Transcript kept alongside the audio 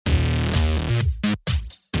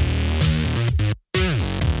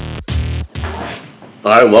All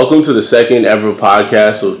right, welcome to the second ever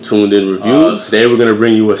podcast of Tuned In Reviews. Today we're going to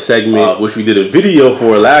bring you a segment which we did a video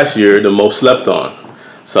for last year, the Most Slept On.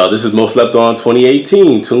 So this is Most Slept On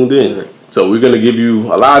 2018, Tuned In. So we're going to give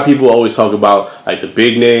you, a lot of people always talk about like the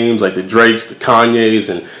big names, like the Drakes, the Kanyes,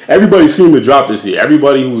 and everybody seemed to drop this year.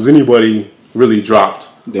 Everybody who's anybody really dropped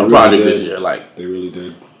a project this year. Like they really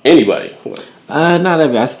did. Anybody. Not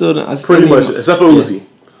every. I still pretty much, except for Uzi.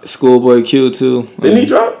 Schoolboy Q too. Didn't he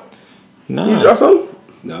drop? No. He dropped something?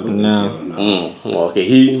 No, I don't think so. No. Well, okay,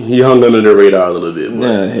 he hung under the radar a little bit. But,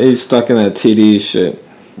 yeah, he's stuck in that TD shit.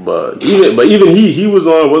 But even he was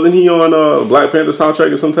on, wasn't he on Black Panther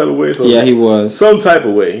soundtrack in some type of way? So yeah, he was. Some type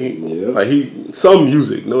of way. Some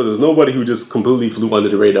music. No, there's nobody who just completely flew under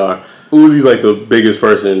the radar. Uzi's like the biggest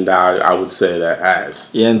person that I would say that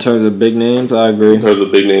has. Yeah, in terms of big names, I agree. In terms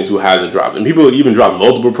of big names who hasn't dropped. And people even drop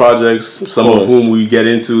multiple projects, some of whom we get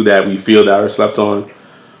into that we feel that are slept on.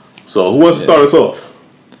 So who wants to start us off?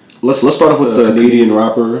 Let's start off with the Canadian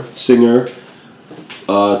rapper, singer,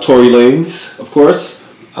 Tory Lanez, of course.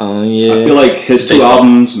 Yeah. I feel like his two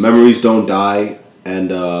albums, Memories Don't Die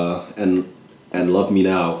and Love Me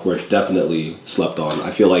Now, were definitely slept on.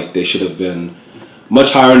 I feel like they should have been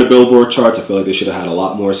much higher in the Billboard charts. I feel like they should have had a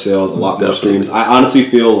lot more sales, a lot more streams. I honestly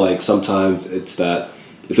feel like sometimes it's that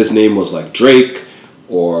if his name was like Drake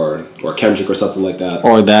or Kendrick or something like that.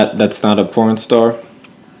 Or that's not a porn star.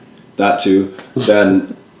 That too.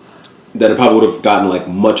 Then it probably would have gotten like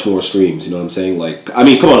much more streams. You know what I'm saying? Like, I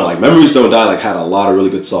mean, come on, like Memories Don't Die like had a lot of really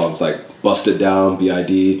good songs like Busted Down,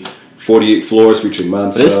 B.I.D., 48 Floors featuring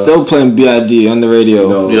Mansa. They're still playing B.I.D. on the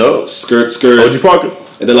radio. You know, Skirt. OG Parker.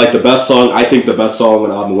 And then like the best song, I think the best song on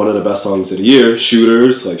the album, one of the best songs of the year,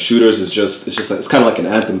 Shooters. Like Shooters is just like, it's kind of like an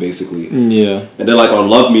anthem basically. Yeah. And then like on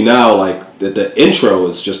Love Me Now, like the intro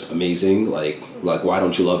is just amazing. Like Why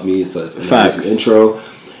Don't You Love Me? It's an amazing intro.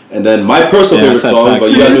 And then my personal favorite song,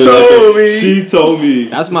 but you guys really like it. She Told Me.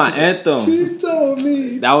 That's my anthem. She told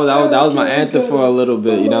me. That was my anthem for a little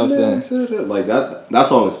bit. You know what I'm saying? Like that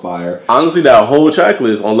song is fire. Honestly, that whole track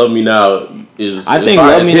list on Love Me Now is. I think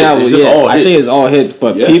Love Me Now was all hits. I think it's all hits.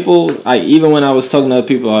 But people, like even when I was talking to other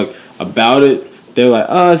people like about it, they're like,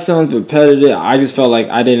 "Oh, it sounds repetitive." I just felt like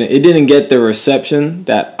it didn't get the reception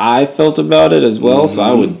that I felt about it as well. Mm-hmm. So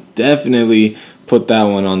I would definitely put that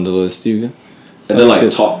one on the list, Steven. And then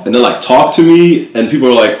Talk to Me, and people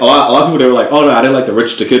were like, a lot of people they were like, oh no, I didn't like the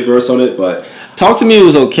Rich the Kid verse on it, but Talk to Me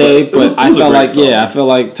was okay, but I felt like song. I feel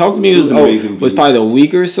like Talk to Me was probably the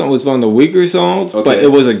weaker song. Was one of the weaker songs, but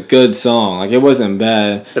it was a good song. Like it wasn't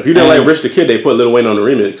bad. If you didn't like Rich the Kid, they put Lil Wayne on the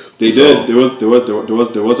remix. They did. There was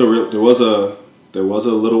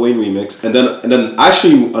a Lil Wayne remix, and then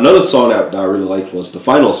actually another song that I really liked was the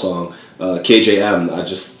final song, KJM. I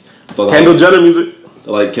thought Kendall Jenner music.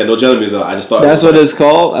 Like Kendall Jenner music, I just thought that's what it's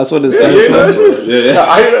called. That's what it's called.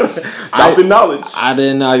 Yeah. Dropping knowledge. I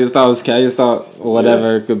didn't know. I just thought it was. I just thought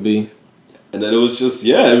whatever it could be. And then it was just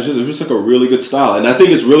like a really good style, and I think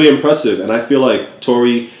it's really impressive. And I feel like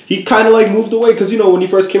Tory, he kind of like moved away because when he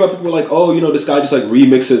first came up, people were like, oh, this guy just like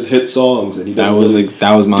remixes hit songs, and he doesn't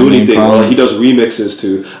that was my main problem. Or, like, he does remixes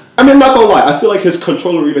too. I mean, I'm not gonna lie, I feel like his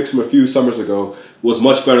Controller remix from a few summers ago was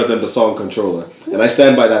much better than the song Controller, and I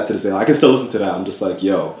stand by that to this day. I can still listen to that. I'm just like,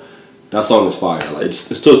 yo, that song is fire. Like it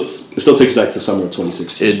still takes me back to summer of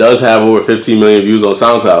 2016. It does have over 15 million views on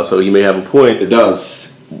SoundCloud, so he may have a point. It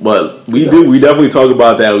does, but we definitely talk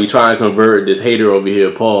about that. We try and convert this hater over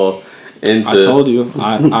here, Paul, into. I told you,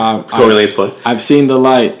 Tory Lanez point. I've seen the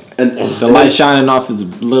light. And the light shining off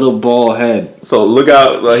his little bald head. So look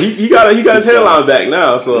out! He got his hairline back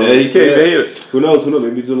now, so he can't be hater. Who knows?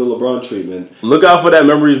 Maybe he's doing a LeBron treatment. Look out for that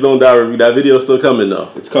Memories Don't Die review. That video's still coming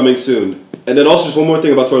though. It's coming soon. And then also just one more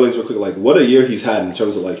thing about Tory Lanez real quick. Like what a year he's had in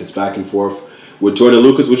terms of like his back and forth with Jordan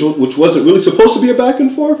Lucas, which wasn't really supposed to be a back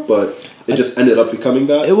and forth, but it just ended up becoming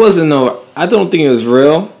that. It wasn't I don't think it was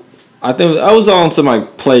real. I think I was on to my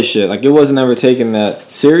play shit. Like, it wasn't ever taken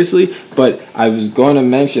that seriously. But I was going to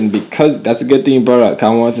mention, because that's a good thing you brought up. I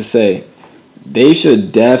wanted to say, they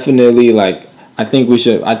should definitely, like, I think we're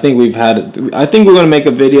going to make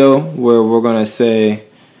a video where we're going to say,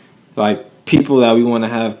 like, people that we want to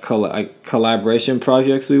have collaboration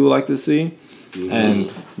projects we would like to see. Mm-hmm.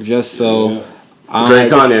 And just so... Yeah.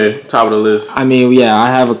 Drake, Kanye, top of the list. I mean, yeah, I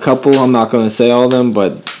have a couple. I'm not going to say all of them,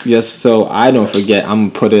 but just so I don't forget, I'm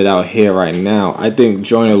going to put it out here right now. I think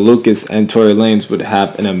Joyner Lucas and Tory Lanez would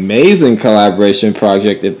have an amazing collaboration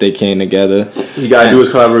project if they came together. You got to do is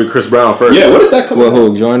collaborate with Chris Brown first. Yeah, what is that coming? Well,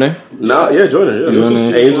 who, Joyner? No, yeah, Joyner. Yeah, this was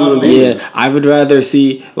Angels and Demons. Yeah, I would rather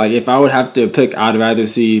see, like, if I would have to pick, I'd rather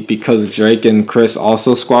see, because Drake and Chris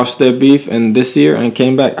also squashed their beef and this year and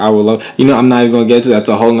came back, I would love, I'm not even going to get to that. That's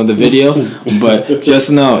a whole nother video, but But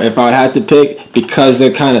just know, if I had to pick, because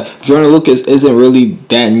they're kind of Joyner Lucas isn't really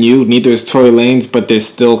that new. Neither is Tory Lanez, but they're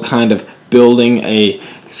still kind of building a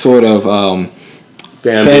sort of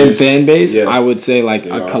fan base. Yeah. I would say like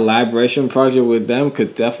a collaboration project with them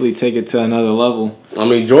could definitely take it to another level. I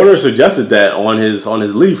mean, Joyner suggested that on his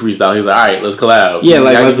lead freestyle. He's like, all right, let's collab. Yeah,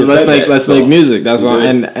 like let's make music. That's why,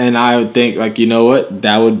 and I would think like, you know what,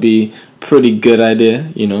 that would be pretty good idea.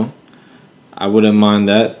 You know, I wouldn't mind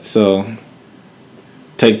that. So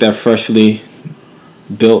take that freshly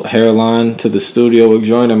built hairline to the studio with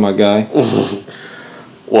Joyner, my guy.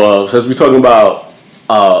 Well, since we're talking about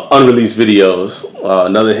unreleased videos,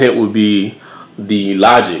 another hint would be the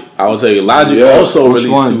Logic. I would say Logic also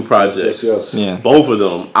released 2 projects. Yes. Yeah. Both of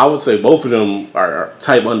them. I would say both of them are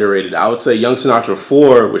type underrated. I would say Young Sinatra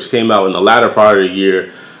 4, which came out in the latter part of the year,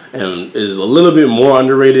 and is a little bit more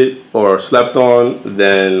underrated or slept on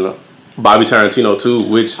than Bobby Tarantino 2,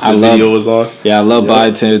 which the video was on. Yeah, I love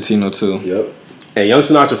Bobby Tarantino 2. Yep. And Young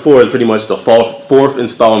Sinatra 4 is pretty much the fourth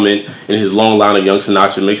installment in his long line of Young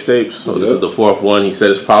Sinatra mixtapes. So this is the 4th one. He said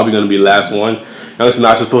it's probably going to be the last one. Young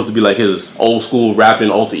Sinatra's supposed to be like his old school rapping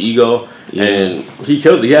alter ego. Yeah. And he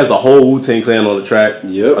kills it. He has the whole Wu-Tang Clan on the track.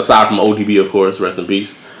 Yep. Aside from ODB, of course. Rest in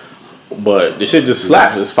peace. But the shit just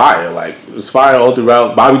slaps. It's fire. Like, it's fire all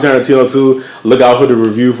throughout. Bobby Tarantino 2. Look out for the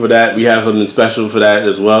review for that. We have something special for that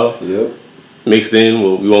as well. Yep. Mixed in.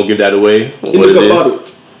 We won't give that away. What it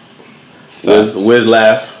is. Wiz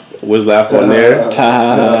laugh on there.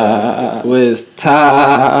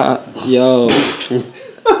 Yo.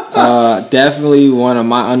 Definitely one of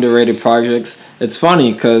my underrated projects. It's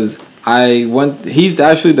funny because he's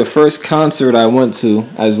actually the first concert I went to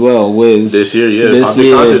as well, Wiz. This year,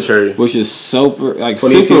 Concert Cherry. Which is super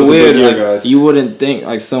weird. Like, you wouldn't think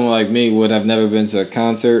like someone like me would have never been to a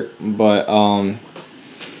concert, but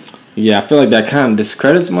yeah, I feel like that kind of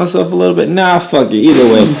discredits myself a little bit. Nah, fuck it. Either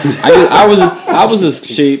way, I was just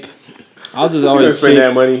cheap. I was just always spend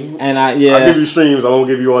that money, and I'll give you streams. I won't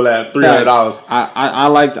give you all that $300. I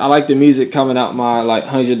like the music coming out my like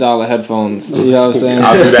 $100 headphones. You know what I'm saying?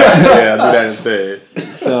 I'll do that. Yeah, I'll do that instead.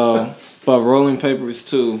 So, but Rolling Papers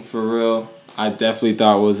 2, for real, I definitely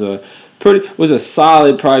thought was a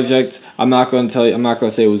solid project. I'm not gonna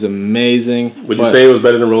say it was amazing. Would you say it was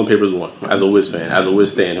better than Rolling Papers 1 as a Wiz fan, as a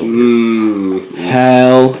Wiz stan?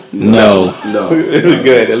 Hell no.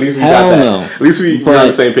 Good. At least we got that. No. At least we're on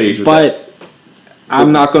the same page with that. But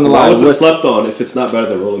I'm not gonna lie. Why was it slept on if it's not better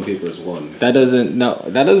than Rolling Papers 1? That doesn't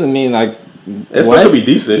mean like. It's still gonna be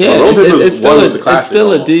decent. Yeah, it's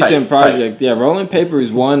still a decent project. Tight. Yeah, Rolling Papers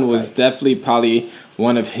 1 was definitely probably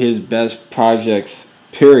one of his best projects.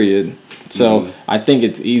 Period. So I think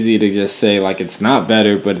it's easy to just say like it's not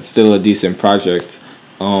better, but it's still a decent project.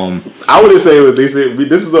 I wouldn't say it was decent.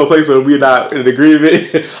 This is a place where we're not in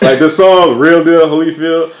agreement. Like this song, Real Deal,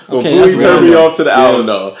 Holyfield, completely turned me off to the album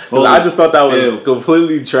though. Because I just thought that was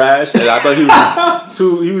completely trash, and I thought he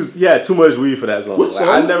had too much weed for that song. Like,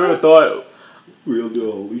 I never thought. Real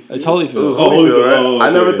Deal, Holyfield. It's Holyfield. Holyfield, right? I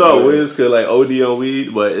never thought Wiz could like OD on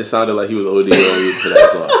weed, but it sounded like he was OD on weed for that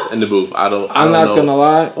song in the booth. I'm not gonna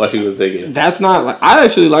lie. What he was thinking. That's not like I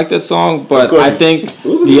actually like that song, but I think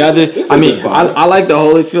the other. I mean, I like the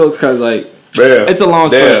Holyfield because like it's a long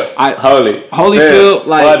story. Holyfield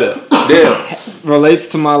relates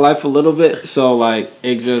to my life a little bit, so like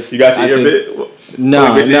it just. You got your ear bit.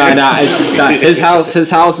 No. His house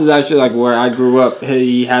is actually like where I grew up.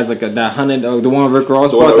 He has like that $100, the one Rick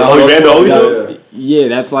Ross bought. Yeah,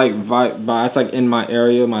 that's like it's like in my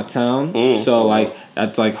area, my town. So like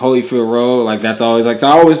that's like Holyfield Road. Like that's always like. So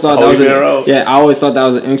I always thought I always thought that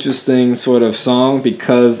was an interesting sort of song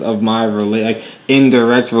because of my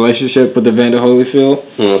indirect relationship with Evander Holyfield.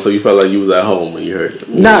 So you felt like you was at home when you heard it?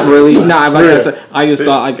 Not really. Nah, like I said, I just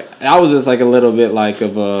thought like I was just like a little bit like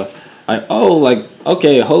of a. Like,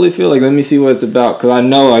 okay, Holyfield, like, let me see what it's about. Because I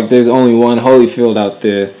know, like, there's only one Holyfield out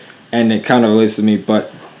there. And it kind of relates to me.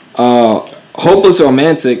 But Hopeless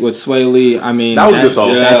Romantic with Sway Lee, I mean... That was a good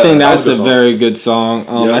song. I think that's a very good song.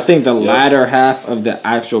 I think the latter half of the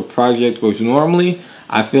actual project, which normally,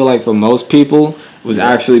 I feel like for most people, was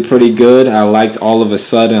actually pretty good. I liked All of a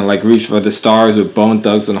Sudden, like Reach for the Stars with Bone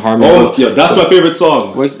Thugs and Harmony. Oh, yeah, that's my favorite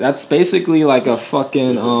song. Which that's basically like a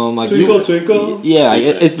fucking like Twinkle Twinkle. Yeah,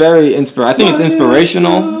 it's very I think it's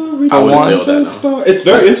inspirational. I wouldn't say all that now. It's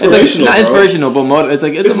very inspirational. It's not inspirational, but it's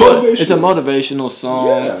a motivational song.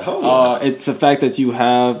 Yeah, it's the fact that you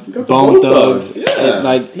have Bone Thugs.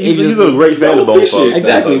 Yeah, he's a great fan of Bone Thugs.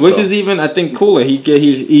 Exactly, which is even I think cooler.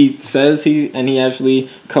 He says he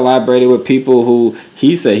actually collaborated with people who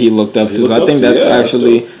he said he looked up to. So I think that's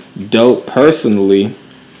actually dope personally.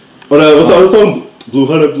 But it was on Blue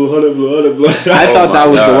Hunter, Blue Hunter, Blue Hunter, Blue Hunter. I thought that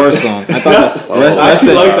was the worst song. I thought I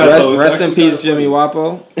actually like that song. Rest in peace, Jimmy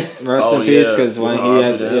Wapo. Rest in peace, because when he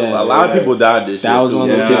had a lot of people died this year. That was one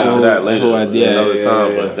of those people to that later, another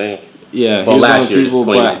time. But damn. Yeah, well, last year, people,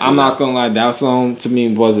 but I'm not gonna lie, that song to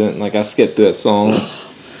me wasn't like I skipped that song.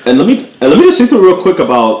 And let me just say something real quick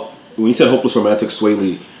about when you said Hopeless Romantic, Sway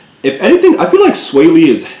Lee. If anything, I feel like Sway Lee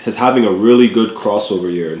is having a really good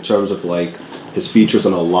crossover year in terms of like his features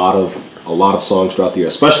on a lot of songs throughout the year,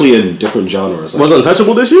 especially in different genres. Was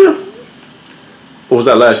Untouchable this year? Or was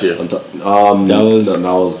that last year? That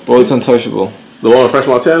was Untouchable. The one with Fresh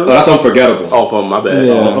Montana? Oh, that's Unforgettable. Oh, my bad.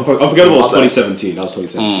 Yeah. Unforgettable was 2017. That was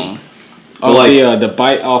 2017. Oh, like, the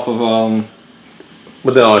bite off of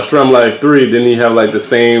But then on Strum Life 3, didn't he have like the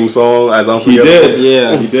same song as Unforgettable? He did.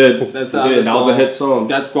 Yeah. He did. That's That was a hit song.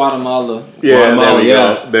 That's Guatemala. Yeah,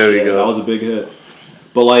 Guatemala, there we go. That was a big hit.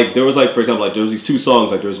 But like there was like, for example, like there was these two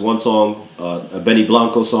songs. Like there's one song, a Benny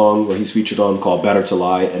Blanco song where he's featured on called "Better to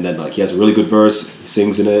Lie," and then like he has a really good verse. He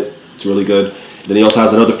sings in it. It's really good. Then he also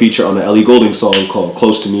has another feature on the Ellie Goulding song called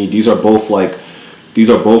 "Close to Me." These are both like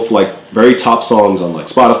very top songs on like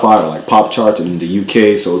Spotify or like pop charts in the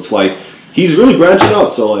UK. So it's like he's really branching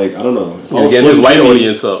out. So like I don't know. Getting his white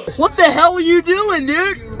audience up. What the hell are you doing,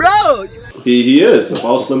 dude, bro? He is. If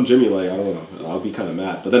I was Slim Jimmy, like I don't know. I'll be kind of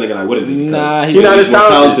mad, but then again, I wouldn't be because he's not as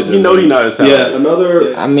talented. You know he's not as talented. Yeah,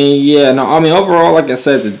 another. I mean, overall, like I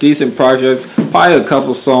said, it's a decent project. Probably a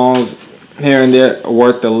couple songs here and there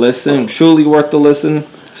worth the listen. Truly worth the listen.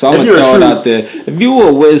 So I'm gonna throw it out there. If you were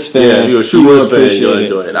a Wiz fan, if you were a true Wiz fan, you'll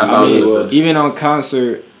enjoy it. That's how I was gonna say. Even on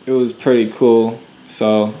concert, it was pretty cool.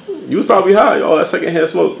 So you was probably high. All that secondhand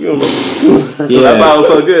smoke. You know. Yeah, that's why it was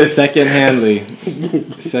so good.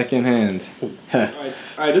 Secondhand.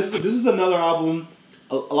 All right, this is another album.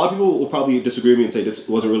 A lot of people will probably disagree with me and say this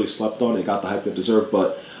wasn't really slept on. It got the hype it deserved,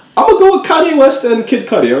 but I'm gonna go with Kanye West and Kid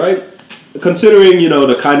Cudi. All right, considering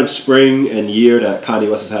the kind of spring and year that Kanye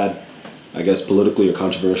West has had, I guess politically or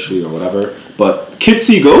controversially or whatever. But Kids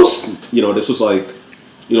See Ghosts, this was like,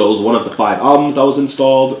 it was one of the 5 albums that was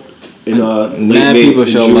installed in late May. People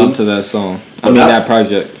show love to that song. That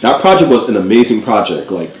project. That project was an amazing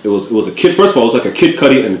project. Like it was a kid. First of all, it was like a Kid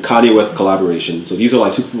Cudi and Kanye West collaboration. So these are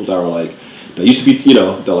like two people that were like that used to be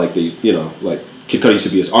like Kid Cudi used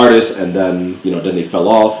to be his artist, and then then they fell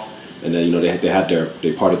off, and then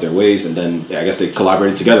they parted their ways, and then I guess they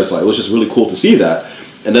collaborated together. So it was just really cool to see that.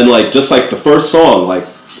 And then just like the first song,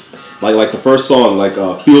 Feel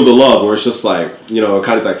the Love, where it's just like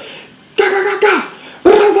kind of like ga ga ga ga.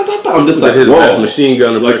 I'm just like, whoa, machine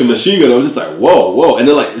gun, like the machine gun. I'm just like, whoa, and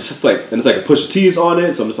then it's just like, and it's like a Pusha T's on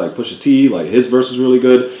it. So I'm just like, Pusha T, like his verse was really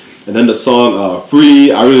good. And then the song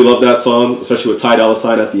 "Free," I really love that song, especially with Ty Dolla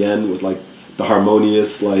 $ign at the end with like the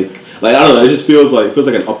harmonious, like I don't know, it just feels like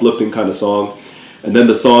an uplifting kind of song. And then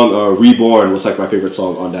the song "Reborn" was like my favorite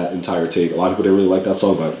song on that entire tape. A lot of people didn't really like that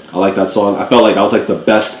song, but I like that song. I felt like that was like the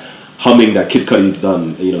best humming that Kid Cudi's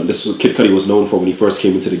done. This is what Kid Cudi was known for when he first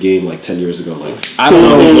came into the game like 10 years ago. Like I don't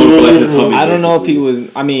know. I don't know if he was.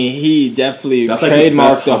 I mean, he definitely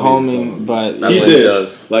trademarked the humming, but that's he what did. He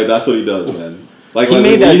does. Like that's what he does, man. Like he when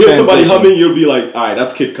made that you hear somebody transition. humming, you'll be like, all right,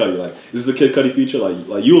 that's Kid Cudi. Like this is a Kid Cudi feature.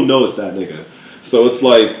 Like you'll know it's that nigga. So it's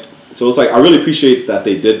like I really appreciate that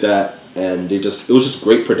they did that, and it was just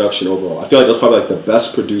great production overall. I feel like that was probably like the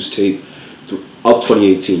best produced tape of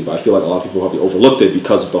 2018, but I feel like a lot of people probably overlooked it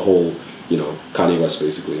because of the whole Kanye West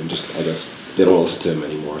basically, and just I guess they don't listen to him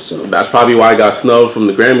anymore. So that's probably why I got snubbed from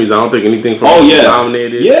the Grammys. I don't think anything from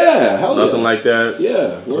nominated. Yeah, nothing like that.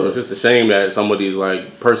 Yeah. So it's just a shame that some of these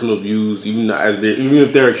like personal views, even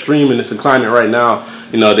if they're extreme in this climate right now,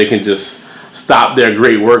 they can just stop their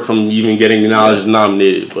great work from even getting acknowledged and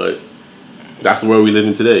nominated. But that's the world we live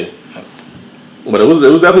in today. But it was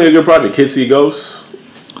definitely a good project. Kids See Ghosts.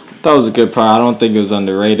 That was a good part. I don't think it was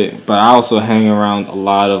underrated, but I also hang around a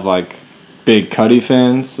lot of like big Cudi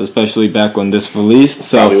fans, especially back when this released.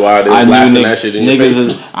 So probably why they were blasting that shit in your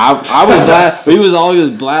face. I was glad. We was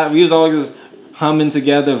always black. We was always humming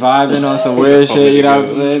together, vibing on some weird shit. You know what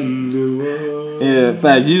I'm saying? Yeah,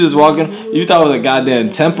 facts. You just walking. You thought it was a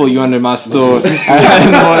goddamn temple. You under my store.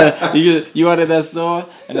 I didn't know you under that store,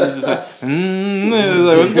 and it was just like, it was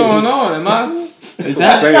like, what's going on? Am I? Is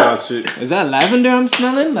that seance shit? Is that lavender I'm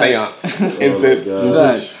smelling? Like, seance, incense.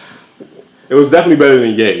 Facts. It was definitely better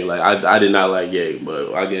than Ye. Like I did not like Ye,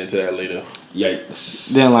 but I'll get into that later.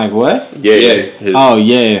 Yikes. Then like what? Ye.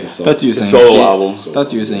 Yeah. Thought you were saying solo gay. album.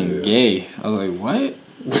 Thought you were saying gay. I was like, what?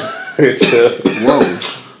 Whoa.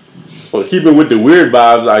 Well, keeping with the weird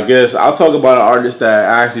vibes, I guess I'll talk about an artist that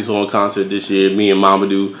I actually saw in concert this year. Me and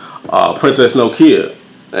Mamadou, Princess Nokia.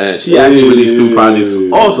 and she actually released 2 projects.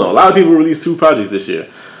 Also, a lot of people released 2 projects this year.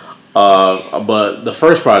 But the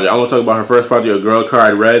first project, I want to talk about her first project, A Girl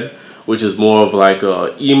Cried Red, which is more of like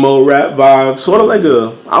a emo rap vibe, sort of like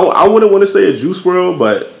I wouldn't want to say a Juice WRLD,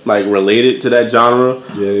 but like related to that genre.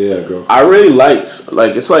 Yeah, girl. I really liked,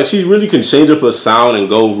 like, it's like she really can change up her sound and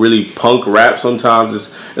go really punk rap sometimes.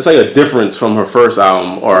 It's like a difference from her first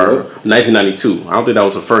album, or 1992. I don't think that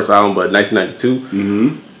was her first album, but 1992.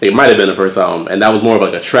 Mm-hmm. It might have been the first album, and that was more of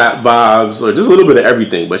like a trap vibes, or just a little bit of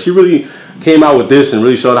everything. But she really came out with this and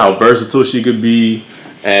really showed how versatile she could be.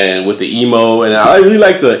 And with the emo, and I really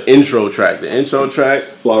like the intro track. The intro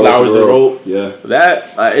track, Flowers and Rope. Yeah.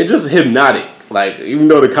 That, it's just hypnotic. Like, even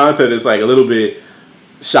though the content is like a little bit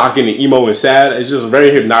shocking and emo and sad, it's just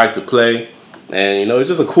very hypnotic to play. And, you know, it's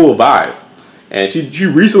just a cool vibe. And she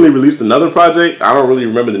recently released another project. I don't really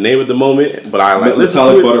remember the name at the moment, but I like listen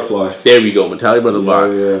to it. Metallic Butterfly. There we go, Metallic Butterfly.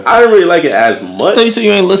 Yeah. I didn't really like it as much. I thought you said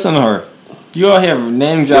you ain't listen to her. You out here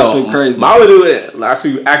name dropping crazy.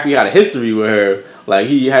 Mamadou actually had a history with her. Like,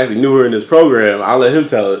 he actually knew her in this program. I'll let him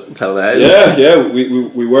tell that. Yeah.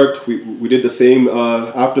 We worked. We did the same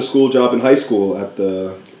after school job in high school at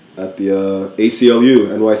the ACLU,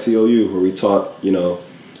 NYCLU, where we taught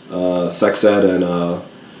sex ed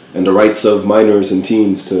and the rights of minors and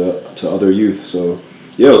teens to other youth. So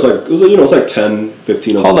yeah, it was like 10,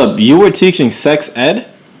 15 of us. Hold up, you were teaching sex ed?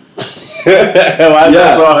 Yes,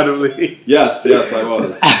 I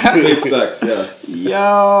was. Safe sex, yes. Yo. Yes,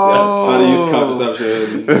 how to use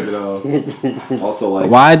contraception, also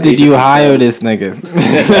like... Why did you hire this nigga?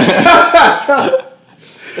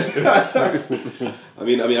 I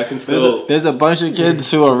mean, I can still... There's a bunch of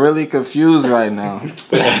kids who are really confused right now. A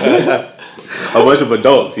bunch of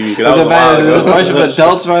adults. There's a bunch of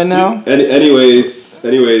adults right now? Anyways,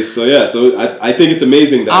 so yeah, so I think it's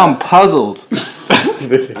amazing that... I'm puzzled.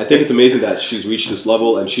 I think it's amazing that she's reached this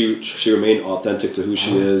level and she remained authentic to who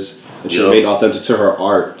she is, and she remained authentic to her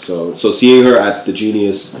art. So seeing her at the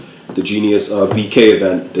Genius BK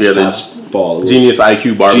event this past fall, Genius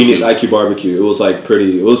IQ Barbecue. It was like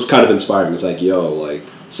it was kind of inspiring. It's like, yo, like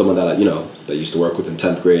someone that that used to work with in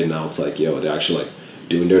 10th grade, and now it's like, yo, they're actually like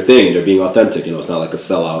doing their thing and they're being authentic. It's not like a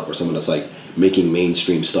sellout or someone that's like making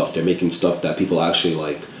mainstream stuff. They're making stuff that people actually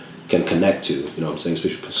like can connect to, what I'm saying,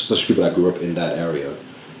 especially people that grew up in that area.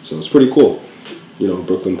 So it's pretty cool.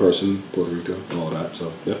 Brooklyn person, Puerto Rico, all that.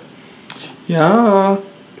 So yeah. Yeah.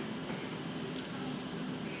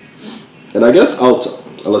 And I guess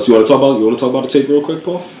unless you want to talk about the tape real quick,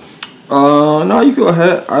 Paul. No, you go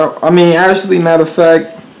ahead. I mean, actually, matter of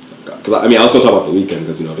fact. Because I was gonna talk about the weekend,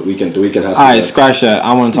 because the weekend has. All right, scratch that.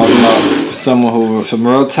 I want to talk about some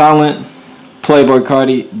real talent. Playboy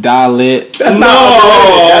Carti, Die Lit. That's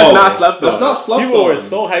not slept on. That's not slept on. People were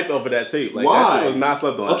so hyped over that tape. Like, why? That shit was not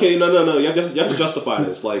slept on. Okay, no. You have to justify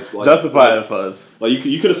this. Like justify it for us. Like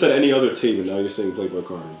you could have said any other tape, and now you're saying Playboy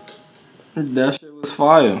Carti. That shit was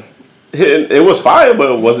fire. It was fire,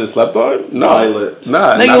 but was it slept on? No.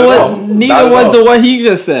 Nah, nigga, neither was the one he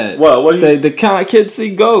just said. What the Count Kids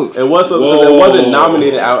See Ghosts. It wasn't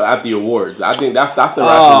nominated at the awards. I think that's the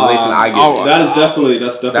rationalization I give. That's definitely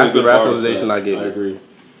the rationalization I give. I agree.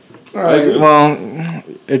 All right. Well,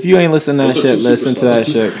 if you ain't listening to that shit, listen to that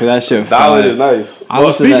shit, because that shit fire. is nice.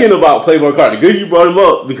 Well, speaking about Playboy Carti, good you brought him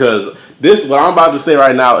up, because what I'm about to say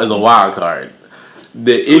right now is a wild card.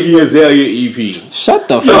 The Iggy Azalea EP. Shut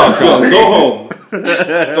the fuck up. Go home.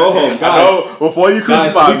 Go home, guys. Before you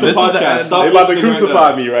crucify me. This podcast. They about to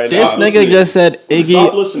crucify me right now. This nigga just said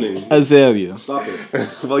Iggy Azalea. Stop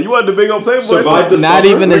it. Well, you want the big old Playboy? Survive the Not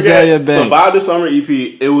summer? even Azalea Banks. Survive the Summer EP.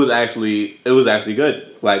 It was actually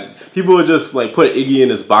good. Like, people would just like put Iggy in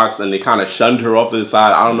this box and they kind of shunned her off to the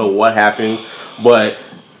side. I don't know what happened, but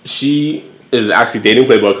she is actually dating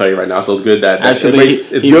Playboy Carti right now, so it's good that actually it's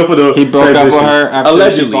good for the he broke up with her after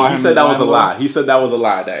allegedly. He said that was a lie. He said that was a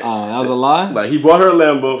lie. That was a lie. Like, he bought her a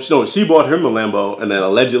Lambo. No, she bought him a Lambo, and then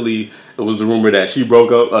allegedly it was a rumor that he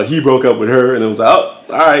broke up with her, and it was like, oh,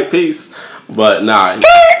 all right, peace. But nah,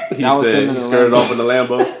 he said he skirted off in the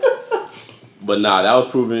Lambo. But nah, that was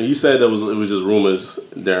proven. He said it was just rumors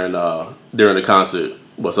during the concert.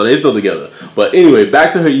 But so they still together. But anyway,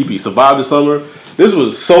 back to her EP, Survive the Summer. This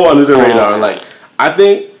was so under the radar. Like, I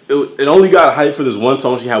think it only got hype for this one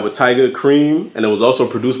song she had with Tyga, Cream, and it was also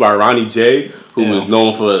produced by Ronnie J, who was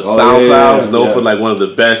known for SoundCloud. He's known for like one of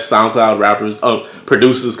the best SoundCloud rappers,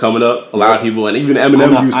 producers coming up. A lot of people, and even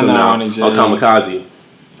Eminem used him now on Kamikaze.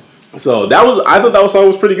 So I thought that song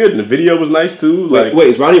was pretty good, and the video was nice too. Like, wait,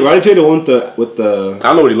 is Ronnie J the one with the? I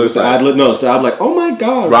don't know what he looks like. No, it's the ad like, oh my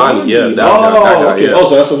god, Ronnie. Yeah, that guy. Okay. Yeah. Oh,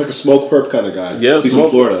 so that's like a Smoke Perp kind of guy. Yeah, he's from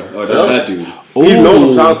Florida. Oh, that's that dude. He's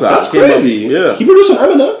known from SoundCloud. That's crazy. Yeah. He produced on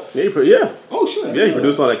Eminem? Yeah. Oh, shit. Yeah, he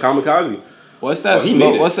produced on that Kamikaze. What's that? he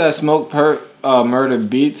made it. What's that Smoke Perp Murder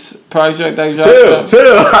Beats project that you Chill.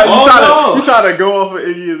 no. You trying to go off of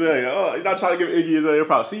Iggy Azalea. Oh, you're not trying to give Iggy Azalea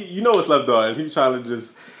props. See, you know it's left on. He's trying to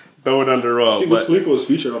just throw it under the rug. Wiz Khalifa was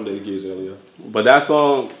featured on the Iggy Azalea. But that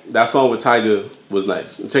song with Tyga was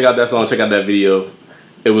nice. Check out that song. Check out that video.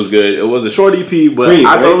 It was good. It was a short EP, but I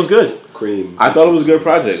thought it was good. Cream. I thought it was a good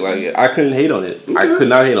project. Like, I couldn't hate on it. I could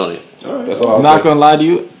not hate on it. All right. That's all I'm not gonna lie to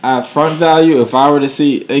you. At front value, if I were to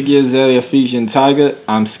see Iggy Azalea featuring Tyga,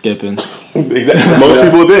 I'm skipping. Exactly. Most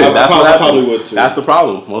people did. I That's what happened. probably would too. That's the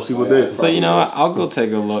problem. Most people did. So you know what? I'll go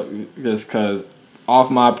take a look just because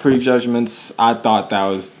off my prejudgments, I thought that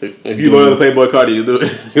was If you loyal to Playboy Cardi, you do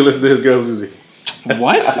it. You listen to his girl's music.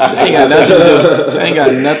 what? That ain't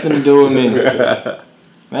got nothing to do with me.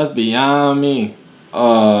 That's beyond me.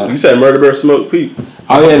 You said Murder Bear Smoke Pete.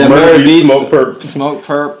 Oh yeah, that Murder Beats, Smoke Perp.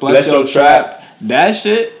 Perp, Bless Your Trap. That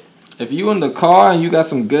shit. If you in the car and you got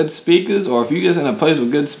some good speakers, or if you just in a place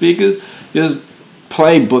with good speakers, just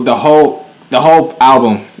play the whole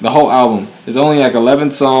album. The whole album. There's only like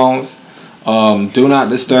 11 songs. Do Not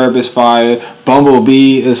Disturb is fire.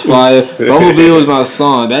 Bumblebee is fire. Bumblebee was my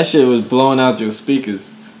song. That shit was blowing out your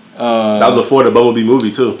speakers. That was before the Bumblebee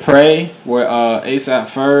movie too. Pray with ASAP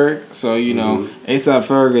Ferg. So you know ASAP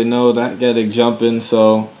Ferg would know that get it jumping.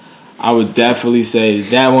 So I would definitely say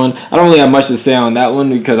that one. I don't really have much to say on that one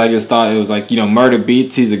because I just thought it was like, you know, Murder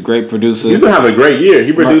Beats. He's a great producer. He's been having a great year.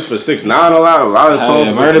 He produced for 6ix9ine a lot of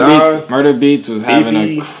songs. Yeah, Murder Beats was having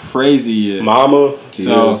a crazy year. Mama.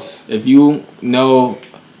 So if you know,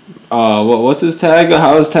 what's his tag?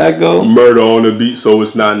 How his tag go? Murder on the beat, so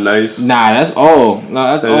it's not nice. Nah, that's old.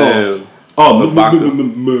 No, that's old.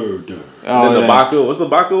 Murder. And then the Baca. What's the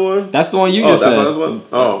Baca one? That's the one you just said. That's one?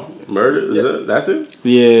 Oh, Murder. Is that's it?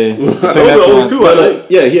 Yeah. Those are the only two. I think.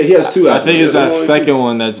 Yeah, he has two. I think it's that second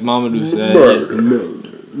one that's Mamadou said. Murder.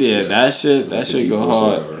 Yeah, that shit go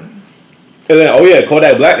hard. And then,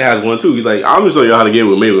 Kodak Black has one too. He's like, I'm just showing you how to get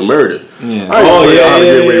away with murder. Yeah. How to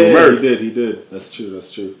get away with murder. He did. That's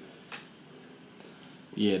true.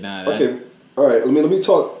 Yeah, nah. Okay, all right. Let me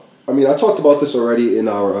talk. I mean, I talked about this already in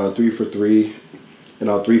our 3 for 3,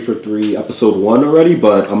 episode 1 already.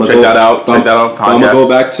 But I'm gonna check that out. Podcast. I'm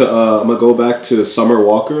gonna go back to Summer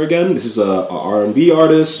Walker again. This is a R&B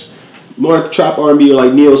artist, more trap R&B,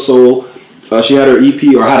 like neo soul. She had her EP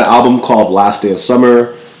or had an album called Last Day of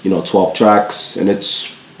Summer. 12 tracks, and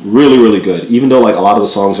it's really, really good. Even though like a lot of the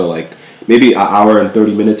songs are like maybe an hour and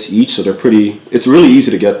 30 minutes each, so they're pretty. It's really easy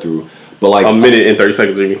to get through. But like a minute and 30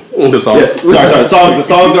 seconds, the song. Yeah, sorry. The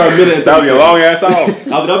songs are a minute. And 30 That'll be a long ass song.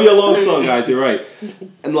 That'll be a long song, guys. You're right.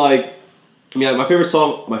 And like, I mean, my favorite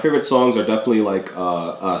songs are definitely like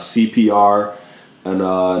CPR and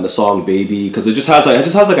the song Baby, because it just has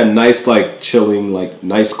like a nice like chilling like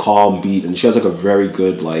nice calm beat, and she has like a very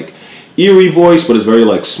good like eerie voice, but it's very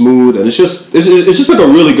like smooth, and it's just like a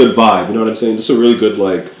really good vibe. You know what I'm saying? Just a really good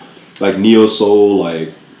like neo soul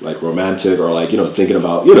like romantic, or like thinking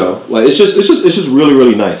about like it's just really,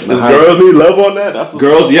 really nice. Does Girls Need Love on that? That's the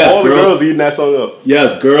girls. Song. Yes, all girls, the girls eating that song up.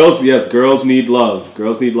 Yes, Girls Need Love.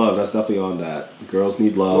 Girls Need Love. That's definitely on that. Girls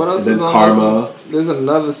Need Love. What else and is then on Karma. There's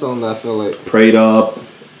another song that I feel like Prayed Up.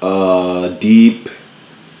 Deep.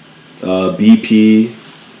 BP.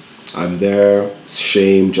 I'm There,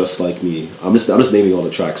 Shame, Just Like Me. I'm just naming all the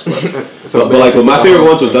tracks, but but my favorite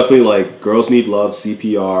ones was definitely like Girls Need Love,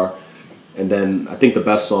 CPR, and then I think the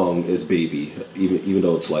best song is Baby, even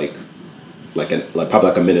though it's like probably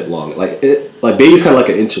like a minute long. Like Baby's kind of like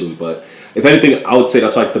an interlude, but if anything, I would say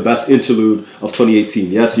that's like the best interlude of 2018.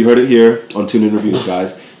 Yes, you heard it here on Tune In Reviews,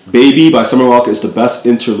 guys. Baby by Summer Walker is the best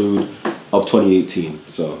interlude of 2018.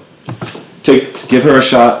 So give her a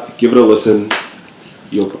shot, give it a listen.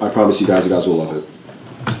 I promise you guys will love it.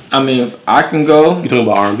 I mean, if I can go. You talking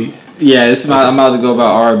about R&B? Yeah, I'm about to go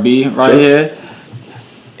about R&B right here.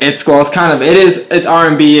 It's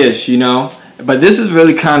R&B-ish, but this is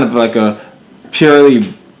really kind of like a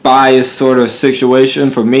purely biased sort of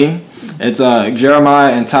situation for me. It's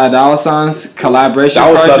Jeremiah and Ty Dolla $ign's collaboration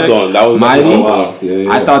project. That was Mighty. Oh, wow.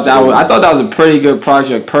 Yeah, I thought that was a pretty good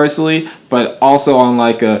project personally, but also on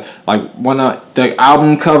the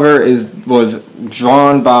album cover was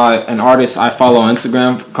drawn by an artist I follow on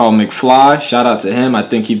Instagram called McFly. Shout out to him. I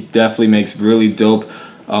think he definitely makes really dope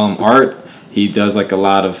art. He does like a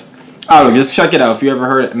lot of just check it out if you ever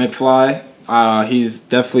heard of McFly. He's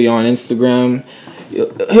definitely on Instagram.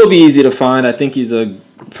 He'll be easy to find. I think he's a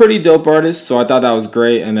pretty dope artist, so I thought that was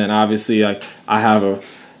great. And then obviously I have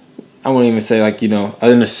I won't even say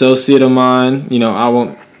an associate of mine. I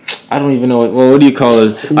won't I don't even know what do you call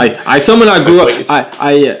it? Like someone I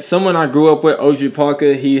grew up with, OG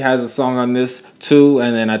Parker. He has a song on this too,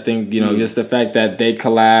 and then I think just the fact that they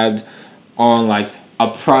collabed on like a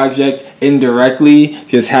project indirectly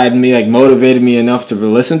just had me like motivated me enough to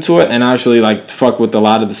listen to it and actually like fuck with a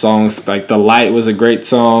lot of the songs. Like The Light was a great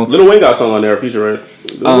song. Lil Wayne got a song on there, feature, right?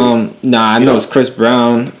 I know it's Chris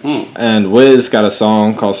Brown and Wiz got a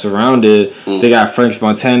song called Surrounded. They got French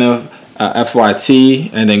Montana, FYT,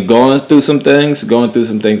 and then Going Through Some Things. Going Through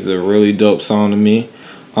Some Things is a really dope song to me.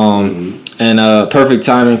 And Perfect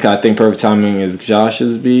Timing, I think Perfect Timing is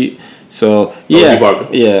Josh's beat. So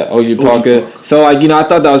yeah, OG Parker. So like I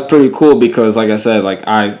thought that was pretty cool because like I said, like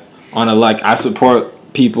I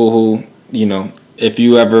support people who if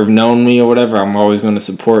you ever have known me or whatever, I'm always going to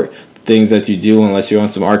support things that you do unless you're on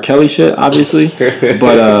some R. Kelly shit, obviously.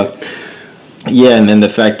 But yeah, and then the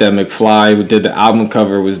fact that McFly did the album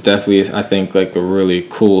cover was definitely I think like a really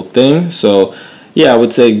cool thing. So yeah, I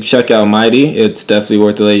would say check out Mighty. It's definitely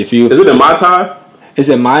worth the wait. Is it in my time? Is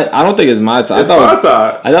it my? I don't think it's my time. It's my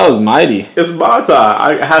time. I thought it was Mighty. It's my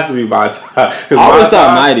time. It has to be my time. I always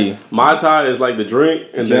thought Mighty. My time is like the drink,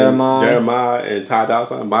 and Jeremiah and Ty Dolla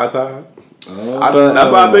 $ign. My time. That's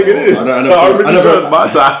what I think it is. I'm pretty sure it's my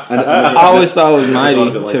time. I always thought it was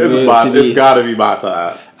Mighty. It's got to be my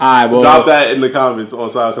time. All right, well, drop that in the comments on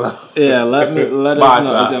SoundCloud. Yeah, let us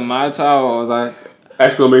know. Is it my time or was I?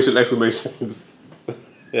 Exclamations.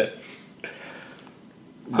 Yeah.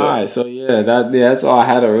 Alright, so that's all I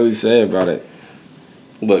had to really say about it.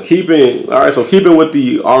 But keeping with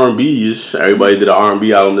the R&B-ish, everybody did an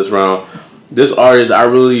R&B album this round. This artist, I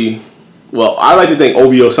like to thank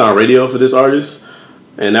OVO Sound Radio for this artist.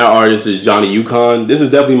 And that artist is Johnny Yukon. This is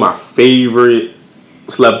definitely my favorite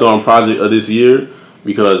slept-on project of this year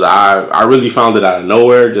because I really found it out of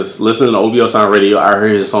nowhere. Just listening to OVO Sound Radio, I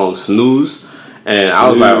heard his song Snooze. And I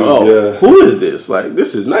was like, who is this? Like,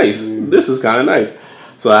 this is nice. This is kind of nice.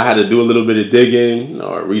 So I had to do a little bit of digging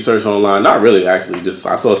or research online. Not really, actually. Just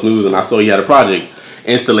I saw Snooze and I saw he had a project,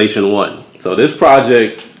 Installation 1. So this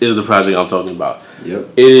project is the project I'm talking about. Yep.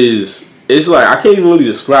 It's like, I can't even really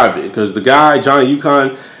describe it because the guy, Johnny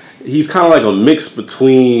Yukon, he's kind of like a mix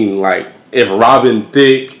between like if Robin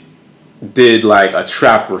Thicke did like a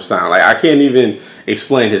trapper sound. Like I can't even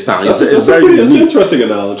explain his sound. It's very unique. It's an interesting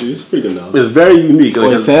analogy. It's a pretty good analogy. It's very unique.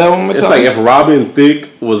 Like, say that one more time. It's like if Robin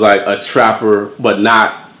Thicke was like a trapper, but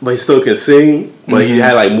he still can sing, but he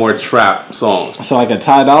had like more trap songs. So like a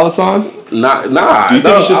Ty Dolla $ign? Nah.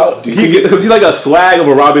 Because he's like a swag of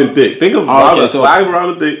a Robin Thicke. Think of swag of a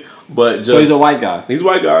Robin Thicke, but just. So he's a white guy. He's a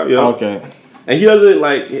white guy. Yeah. Okay. And he doesn't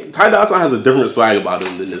like Ty Dolla $ign has a different swag about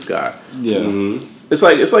him than this guy. Yeah. Mm-hmm. It's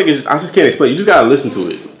like I just can't explain. You just gotta listen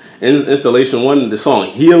to it. Installation 1, the song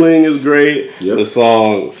Healing is great. Yep. The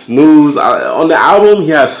song Snooze. On the album, he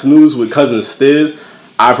has Snooze with Cousin Stiz.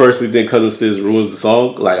 I personally think Cousin Stiz ruins the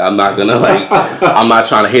song. Like, I'm not gonna, I'm not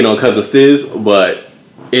trying to hate on Cousin Stiz, but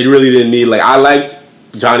it really didn't need, I liked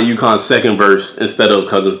Johnny Yukon's second verse instead of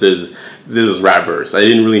Cousin Stiz's rap verse. I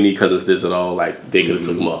didn't really need Cousin Stiz at all. Like, they could have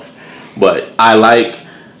took him off. But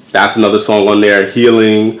that's another song on there,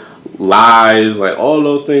 Healing, Lies, like all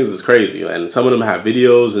those things is crazy, and some of them have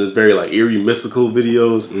videos and it's very eerie mystical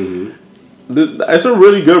videos. It's a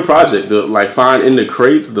really good project to find in the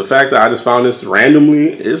crates. The fact that I just found this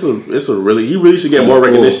randomly, he really should get more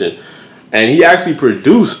recognition. And he actually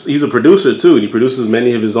he's a producer too, and he produces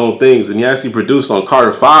many of his own things, and he actually produced on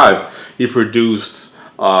Carter 5. He produced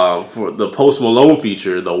for the Post Malone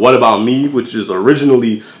feature, the What About Me, which is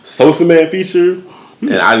originally Sosa Man feature.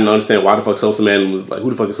 And I didn't understand why the fuck Sosa Man was who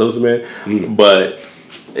the fuck is Sosa Man? But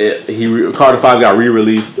Carter 5 got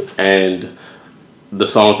re-released, and the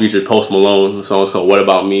song featured Post Malone. The song is called What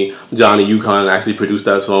About Me. Johnny Yukon actually produced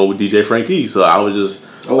that song with DJ Frankie. So I was just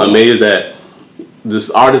amazed that this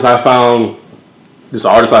artist I found,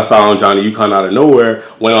 Johnny Yukon, out of nowhere,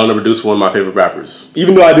 went on to produce one of my favorite rappers.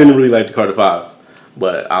 Even though I didn't really like the Carter 5.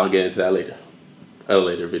 But I'll get into that later. At a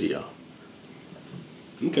later video.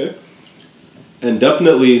 Okay. And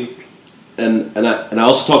definitely, and I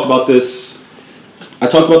also talked about this. I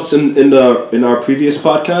talked about this in our previous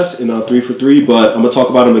podcast in 3 for 3, but I'm gonna talk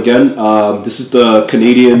about him again. This is the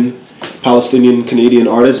Palestinian Canadian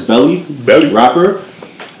artist Belly rapper.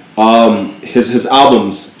 His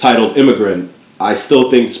album's titled Immigrant. I still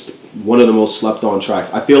think it's one of the most slept on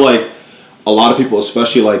tracks. I feel like a lot of people,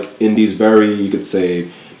 especially in these very, you could say,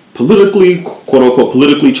 politically, quote unquote,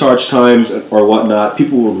 politically charged times or whatnot,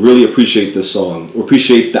 people will really appreciate this song, or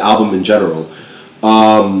appreciate the album in general.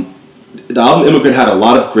 The album Immigrant had a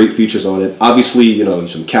lot of great features on it. Obviously,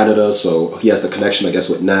 he's from Canada, so he has the connection, I guess,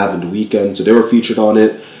 with Nav and The Weeknd, so they were featured on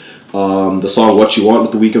it. The song "What You Want"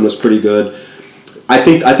 with The Weeknd was pretty good. I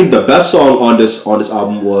think the best song on this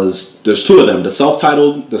album was, there's two of them. The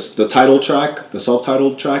self-titled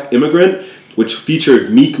track "Immigrant," which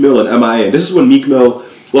featured Meek Mill and MIA. And this is when Meek Mill.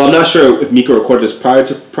 Well, I'm not sure if Meek recorded this prior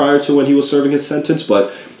to when he was serving his sentence,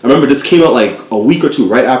 but I remember this came out like a week or two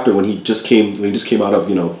right after when he just came out of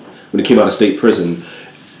state prison.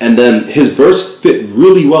 And then his verse fit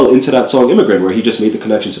really well into that song "Immigrant," where he just made the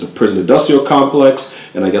connection to the prison industrial complex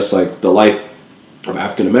and I guess like the life of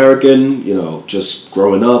African American, just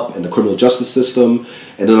growing up in the criminal justice system.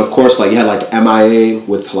 And then of course like you had like MIA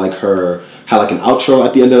with like had like an outro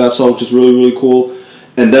at the end of that song, which is really, really cool.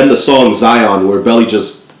 And then the song "Zion," where Belly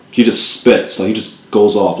just spits, like he just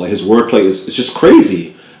goes off. Like his wordplay is just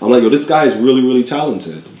crazy. I'm like, yo, this guy is really, really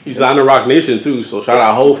talented. He's on the Rock Nation too, so shout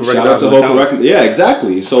out Ho for recognizing talent. Yeah,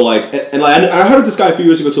 exactly. So like, and like I heard of this guy a few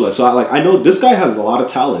years ago too. Like, so I know this guy has a lot of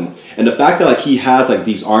talent, and the fact that like he has like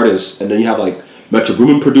these artists, and then you have like Metro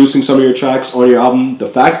Boomin producing some of your tracks on your album. The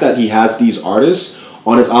fact that he has these artists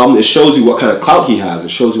on his album, it shows you what kind of clout he has. It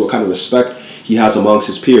shows you what kind of respect he has amongst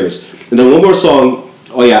his peers. And then one more song.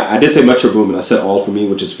 Oh yeah, I did say Metro Boomin. I said "All For Me,"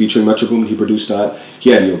 which is featuring Metro Boomin. He produced that. He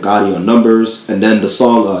had Yo Gotti on Numbers, and then the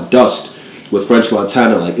song "Dust" with French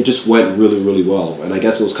Montana. Like it just went really, really well. And I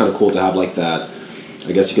guess it was kind of cool to have like that.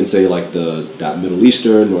 I guess you can say like that Middle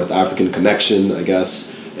Eastern, North African connection. I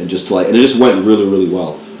guess, and just like, and it just went really, really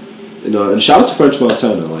well. And shout out to French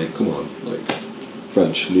Montana. Like, come on, like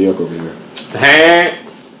French, New York over here.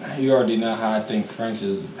 You already know how I think French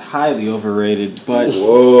is highly overrated, but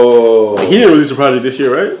whoa, he didn't release a project this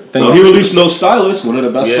year, right? No, he released "No Stylist," one of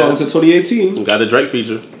the best songs in 2018. Got the Drake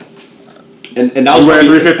feature, and that was probably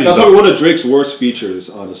one of Drake's worst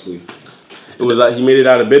features, honestly. It was like he made it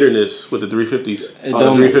out of bitterness with the 350s. The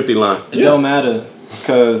 350 line. It don't matter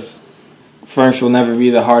because French will never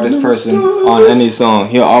be the hardest person on any song.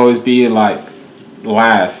 He'll always be like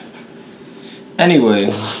last. Anyway, I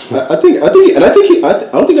don't think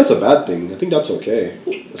that's a bad thing. I think that's okay,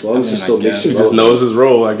 as long as he still makes it. He just knows his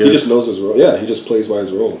role. I guess he just knows his role. Yeah, he just plays by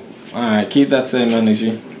his role. All right, keep that same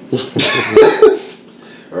energy.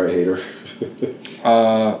 All right, hater.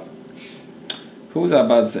 Who was I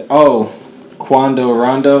about to say? Oh, Quando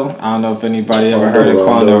Rondo. I don't know if anybody ever heard of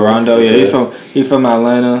Quando Rondo. Yeah, he's from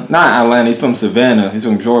Atlanta. Not Atlanta. He's from Savannah. He's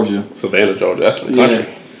from Georgia. Savannah, Georgia. That's the country.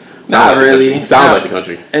 Yeah. Not really. Sounds like the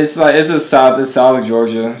country. It's south of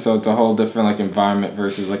Georgia, so it's a whole different like environment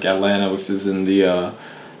versus like Atlanta, which is in the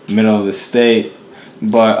middle of the state.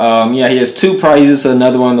 But yeah, he has two projects. He's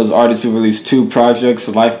another one of those artists who released two projects: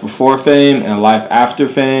 Life Before Fame and Life After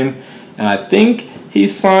Fame. And I think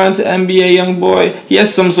he's signed to NBA YoungBoy. He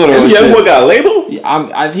has some sort of YoungBoy got a label. He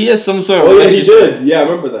has some sort of. Oh yeah, he did. Yeah, I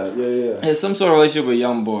remember that. Yeah. He has some sort of relationship with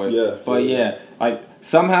YoungBoy. Yeah. But yeah, like.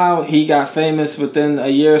 Somehow he got famous within a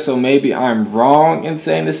year, so maybe I'm wrong in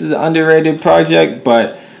saying this is an underrated project,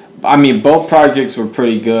 but I mean both projects were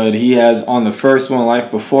pretty good. He has on the first one, Life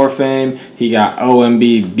Before Fame, he got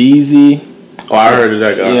OMB Beezy. Oh, I heard of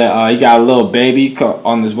that guy. Yeah, he got a Lil Baby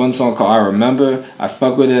on this one song called I Remember. I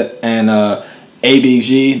fuck with it. And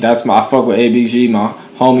ABG, I fuck with ABG. My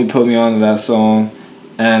homie put me on that song.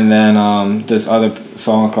 And then this other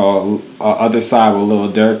song called Other Side with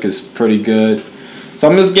Lil Durk is pretty good. So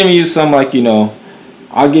I'm just giving you some I'll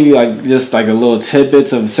give you like just like a little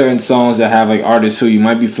tidbits of certain songs that have like artists who you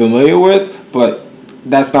might be familiar with, but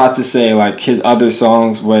that's not to say like his other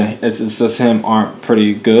songs when it's just him aren't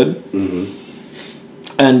pretty good. Mm-hmm.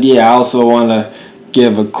 And yeah, I also want to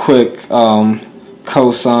give a quick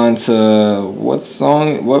cosign to what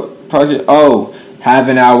project? Oh,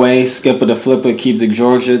 Having Our Way, Skipper the Flipper, Keep the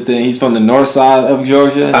Georgia thing. He's from the north side of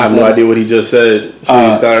Georgia. I have no idea what he just said.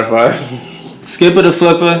 Please clarify. Skipper the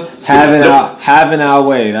Flipper, Having Our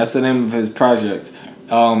Way. That's the name of his project.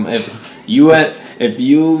 If you want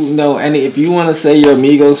to say you're a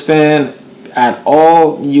Migos fan at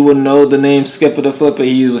all, you would know the name Skipper the Flipper.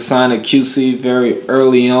 He was signed to QC very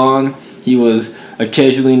early on. He was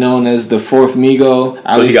occasionally known as the fourth Migo.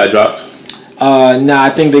 So he got dropped? Nah,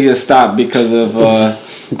 I think they just stopped because of...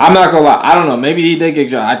 I'm not gonna lie. I don't know. Maybe he did get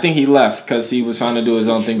dropped. I think he left because he was trying to do his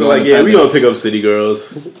own thing. Like, yeah, we gonna pick up City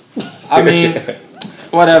Girls. I mean,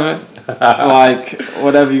 whatever. Like,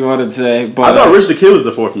 whatever you want to say. But I thought Rich the Kid was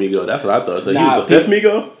the fourth Migo. That's what I thought. So he was the fifth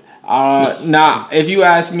Migo? Nah. If you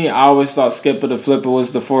ask me, I always thought Skipper the Flipper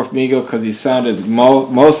was the fourth Migo because he sounded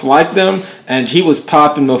most like them, and he was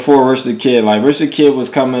popping before Rich the Kid. Like Rich the Kid was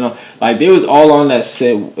coming on. Like they was all on that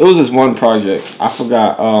set. It was this one project. I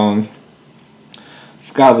forgot.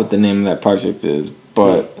 Forgot what the name of that project is,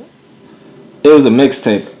 but it was a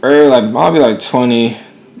mixtape early, like probably like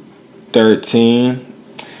 2013,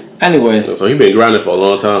 Anyway, So he been grinding for a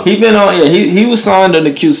long time. he been on. Yeah, he was signed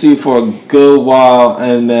under QC for a good while,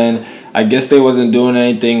 and then I guess they wasn't doing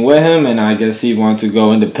anything with him, and I guess he wanted to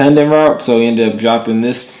go independent route, so he ended up dropping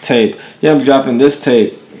this tape.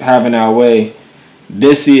 Having Our Way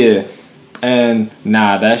this year, and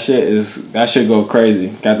that shit go crazy.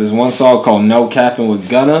 Got this one song called No Capping with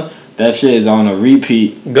Gunna. That shit is on a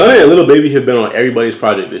repeat. Gunna and Lil Baby have been on everybody's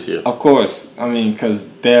project this year. Of course, I mean, cause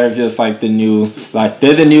they're just like they're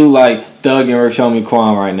the new like Doug and Rashomi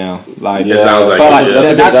Kwan right now. Like, yeah, sounds like, but it,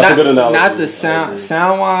 yeah. That's a good analogy. Not the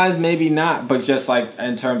sound wise, maybe not, but just like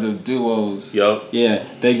in terms of duos. Yup. Yeah,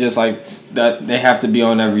 they just like that. They have to be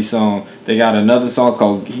on every song. He got another song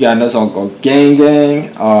called Gang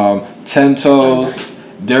Gang, 10 Toes,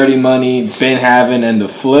 Dirty Money, Ben Havin, and The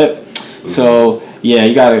Flip. So. Yeah,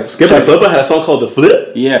 you gotta. Skip the Flipper had a song called The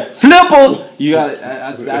Flip. Yeah, Flipper. You got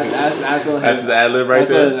that's what his ad lib right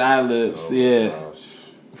That's there. his ad libs. Yeah.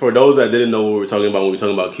 For those that didn't know what we're talking about when we're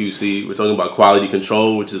talking about QC, we're talking about Quality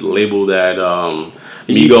Control, which is a label that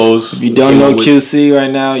Migos. If you don't know QC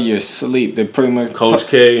right now, you're asleep. They're pretty much Coach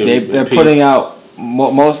K. They're putting out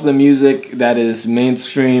most of the music that is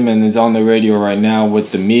mainstream and is on the radio right now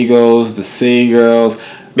with the Migos, the City Girls.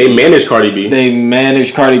 They manage Cardi B. They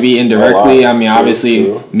manage Cardi B indirectly. Oh, wow. I mean, obviously,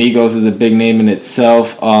 Migos is a big name in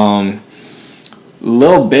itself.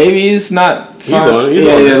 Lil Baby's not. He's on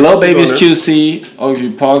it. Lil Baby's QC.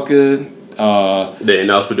 OG Parker. The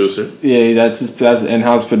in-house producer. Yeah, that's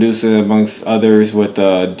in-house producer amongst others with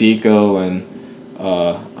Deco and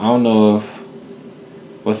I don't know if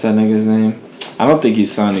what's that nigga's name. I don't think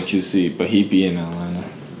he's signed to QC, but he be in Atlanta.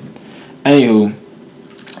 Anywho.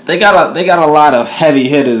 They got a lot of heavy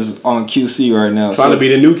hitters on QC right now. Trying to be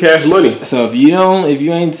the new Cash Money. So if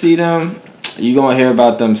you ain't see them, you gonna hear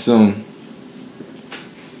about them soon.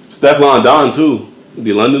 Stefflon Don too,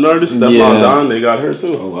 the London artist. Stefflon Don, they got her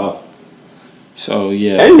too. Oh wow. So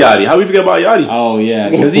yeah. And Yachty. How we forget about Yachty? Oh yeah,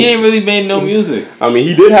 because he ain't really made no music. I mean,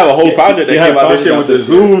 he did have a whole project that came out this year with the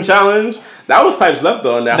Zoom challenge. That was type slept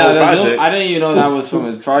on that whole project. Zoom, I didn't even know that was from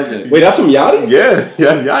his project. Wait, that's from Yachty? Yeah, that's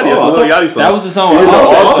Yachty. That's a little Yachty song. That was the song.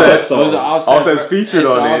 Offset's featured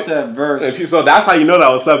on it. Offset verse. So that's how you know that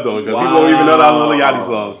was slept on, because people don't even know that was a little Yachty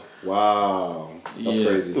song. Wow. That's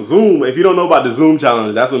crazy. Zoom, if you don't know about the Zoom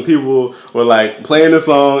challenge, that's when people were like playing the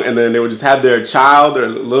song and then they would just have their child or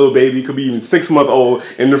little baby, could be even 6-month-old,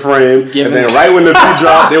 in the frame. And then right when the beat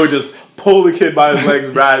dropped, they would just pull the kid by his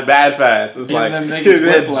legs bad fast. It's like kids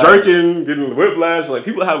jerking, getting whiplash. Like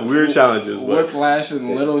people have weird challenges. Whiplash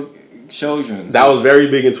and little children. That was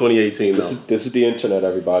very big in 2018 though. This is the internet,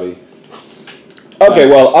 everybody. Okay,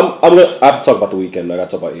 well, I have to talk about the weekend. I got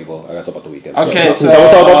to talk about Abel. I got to talk about the weekend. Okay, so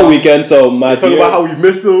we'll talk about the weekend. So talk about how we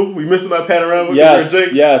missed him. We missed him at Panorama. Yes.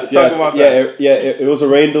 It was a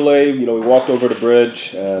rain delay. You know, we walked over the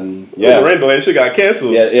bridge, and it was a rain delay. Shit got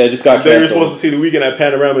canceled. Yeah, it just got canceled. They were supposed to see the weekend at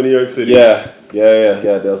Panorama in New York City. Yeah.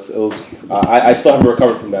 It was. I still haven't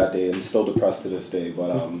recovered from that day. I'm still depressed to this day,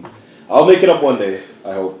 but I'll make it up one day.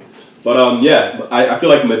 I hope. But I feel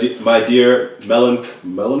like my dear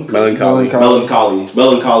Melancholy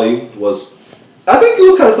was, I think it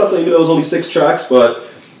was kind of something, even though it was only 6 tracks, but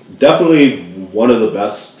definitely one of the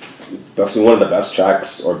best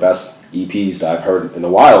tracks or best EPs that I've heard in a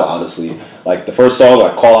while, honestly. Like the first song,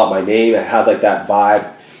 like Call Out My Name, it has like that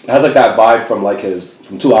vibe. It has like that vibe from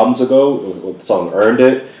 2 albums ago, with the song Earned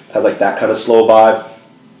It. It has like that kind of slow vibe.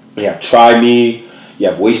 You have Try Me. You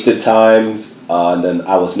have Wasted Times, and then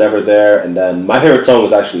I Was Never There, and then my favorite song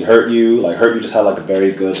was actually Hurt You. Like Hurt You just had like a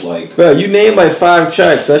very good like. Bro, you named like 5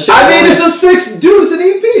 tracks. That shit. It's a 6, dude. It's an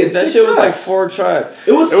EP. That shit was like 4 tracks.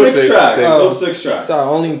 It was 6 tracks. It was 6 tracks. Sorry,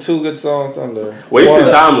 only 2 good songs on there. Wasted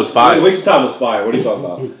Time was fire. Wasted Time was fire. What are you talking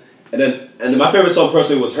about? And then my favorite song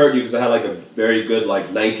personally was Hurt You because it had like a very good like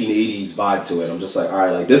 1980s vibe to it. I'm just like, all right,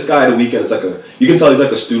 like this guy The Weeknd is like you can tell he's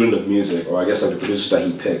like a student of music, or I guess like the producers that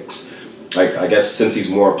he picks. Like I guess since he's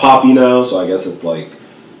more poppy now, so I guess it's like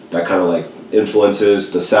that kind of like influences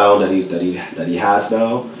the sound that he has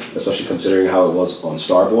now, especially considering how it was on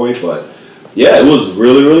Starboy. But yeah, it was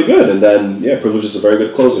really really good. And then Privilege is a very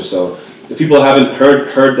good closer. So if people haven't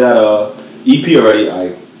heard that EP already,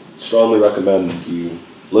 I strongly recommend you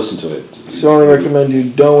listen to it. Strongly recommend you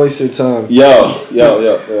don't waste your time. Yo. He's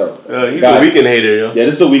a Weeknd hater, yo. Yeah,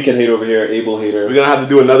 this is a Weeknd hater over here, Abel hater. We're gonna have to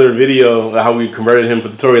do another video of how we converted him for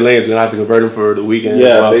the Tory Lanez. We're gonna have to convert him for the Weeknd. Yeah,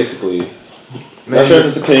 as well. basically. Not sure if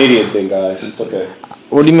it's a Canadian thing, guys. It's okay.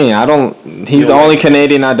 What do you mean? He's the only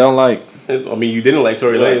Canadian I don't like. I mean, you didn't like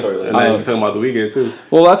Tory Lanez, and then we're talking about the Weeknd too.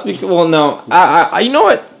 Well, that's because. Well, no, I you know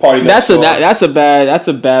what? Party that's a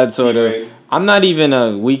bad sort of I'm not even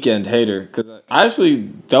a Weeknd hater because I actually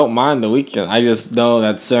don't mind the Weeknd. I just know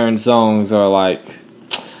that certain songs are like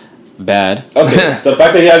bad. Okay, so the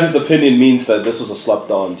fact that he has his opinion means that this was a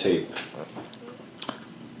slept-on tape.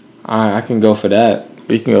 Alright, I can go for that.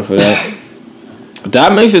 We can go for that. Did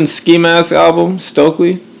I mention Ski Mask album,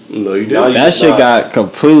 Stokely? No, you didn't. That shit got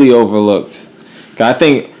completely overlooked. I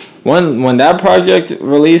think when that project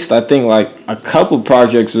released, I think like a couple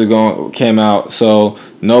projects came out. So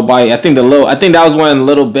nobody. I think that was when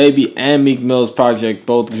Lil Baby and Meek Mill's project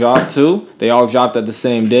both dropped too. They all dropped at the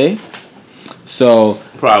same day. So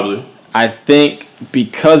probably. I think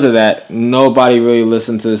because of that, nobody really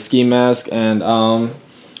listened to Ski Mask. And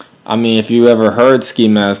I mean, if you ever heard Ski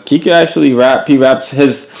Mask, he could actually rap. He raps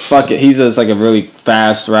his he's just like a really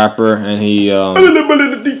fast rapper, and he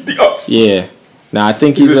yeah. Now I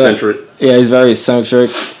think he's eccentric. Yeah, he's very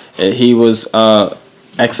eccentric. He was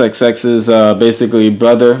XXX's basically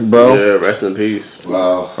brother, bro. Yeah, rest in peace.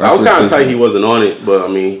 Wow. I was kind of tight he wasn't on it, but I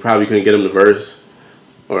mean, he probably couldn't get him the verse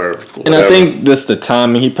or whatever. And I think this the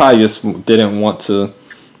timing. He probably just didn't want to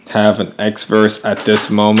have an X verse at this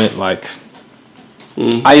moment. Like,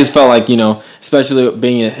 I just felt like, especially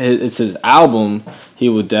being it's his album, he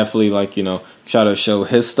would definitely try to show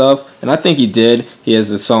his stuff, and I think he did. He has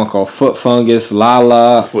a song called Foot Fungus, La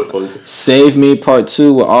La, Foot Fungus, Save Me Part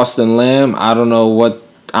 2 with Austin Lamb. I don't know who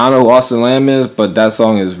Austin Lamb is, but that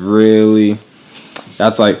song is really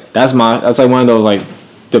that's like one of those like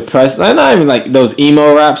depressed, not even like those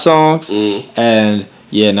emo rap songs. And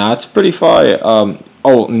yeah, it's pretty fire.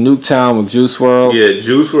 Nuketown with Juice WRLD. Yeah,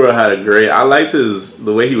 Juice WRLD had a great. I liked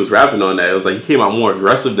the way he was rapping on that. It was like he came out more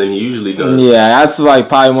aggressive than he usually does. Yeah, that's like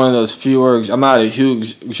probably one of those fewer. I'm not a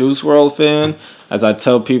huge Juice WRLD fan, as I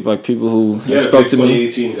tell people who spoke to me.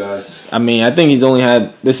 2018 guys. I mean, I think he's only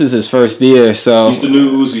had. This is his first year, so he's the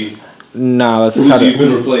new Uzi. Nah, let's Uzi's cut it.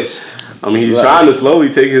 been replaced. I mean, he's trying to slowly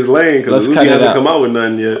take his lane because Uzi hasn't come out with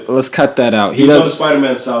none yet. Let's cut that out. He's on the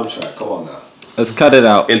Spider-Man soundtrack. Come on now. Let's cut it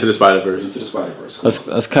out. Into the Spider-Verse.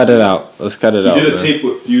 Let's cut it out. He did a tape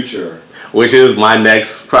with Future, which is my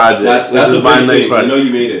next project. That's my next project. You know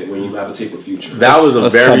you made it when you have a tape with Future. That was a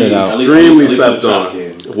very extremely slept on.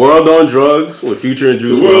 World on Drugs with Future and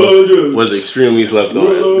Juice WRLD was extremely slept on.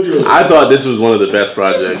 I thought this was one of the best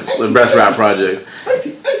projects, the best rap projects. I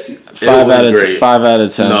see. 5 out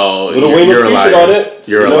of 10. No, Lil Wayne was featured on it.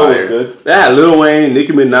 You're a liar. Yeah, Lil Wayne,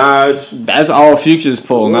 Nicki Minaj. That's all Future's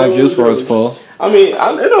pull, not Juice WRLD's pull. I mean,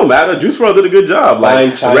 it don't matter. Juice WRLD did a good job.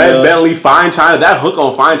 Like Red Bentley, Fine China. That hook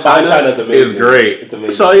on Fine China is great. It's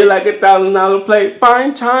amazing. So you like $1,000 plate,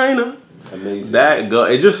 Fine China. Amazing.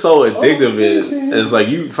 It's just so addictive. It's like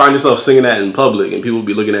you find yourself singing that in public, and people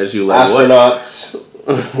be looking at you like, Astronauts.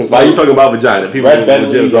 What? Why are you talking about vagina? People Red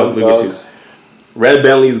Bentley, look at you. Red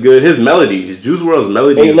Bentley's good. His melodies, Juice WRLD's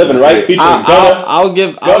melodies. Ain't Living Right. Featuring Gunna. I'll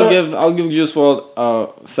give Juice WRLD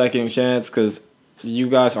a second chance because you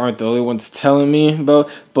guys aren't the only ones telling me about.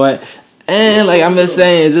 But I'm just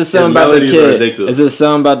saying, is this something about the kid? Is this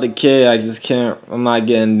something about the kid? I just can't. I'm not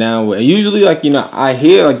getting down with it. Usually, I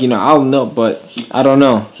hear I'll know, but I don't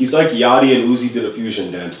know. He's like Yachty and Uzi did a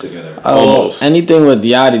fusion dance together. Almost. Anything with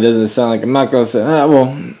Yachty doesn't sound like. I'm not gonna say.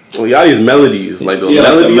 Well, Yachty's melodies, like the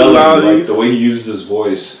melody, like the way he uses his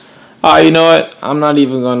voice. You know what? I'm not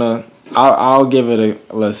even gonna. I'll give it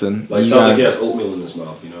a listen. Like sounds like he has oatmeal in his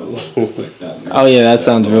mouth, like that. Oh yeah, that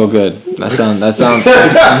sounds real good. That sounds.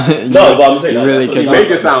 No, but I'm saying really he make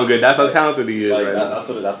it sound good. That's how talented he is. Right now.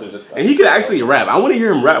 And he could actually rap. I want to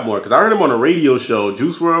hear him rap more because I heard him on a radio show,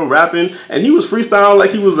 Juice WRLD rapping, and he was freestyling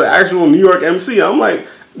like he was an actual New York MC. I'm like,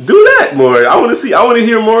 do that more. I want to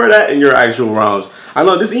hear more of that in your actual rhymes. I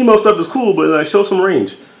know this emo stuff is cool, but show some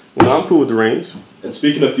range. I'm cool with the range. And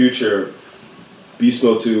speaking of Future, Beast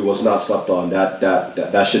Mode 2 was not slept on.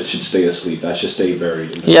 That shit should stay asleep. That should stay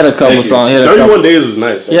buried. He had a couple songs. 31 Days was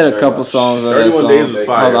nice. He had a couple songs. 31 Days was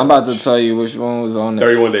fire. I'm about to tell you which one was on there.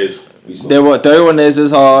 31 Days. 31 Days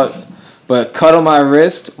is hard. But Cut on My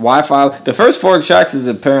Wrist, Wi-Fi. The first 4 tracks is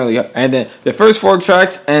apparently, and then the first 4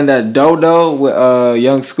 tracks and that Dodo with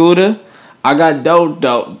Young Scooter. I got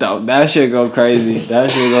Dodo. That shit go crazy.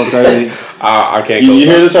 I can't. You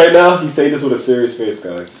hear this right now? He's saying this with a serious face,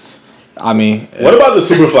 guys. I mean, what about the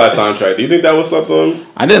Superfly soundtrack? Do you think that was slept on?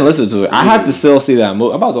 I didn't listen to it. I have to still see that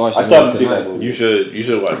movie. I'm about to watch. I started to see that movie. You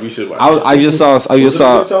should watch. I just saw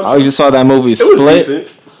that movie Split.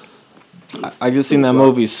 I just seen that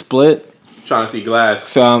movie Split. Trying to see Glass.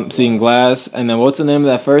 So I'm seeing Glass, and then what's the name of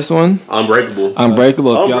that first one? Unbreakable.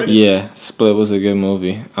 Yeah, Split was a good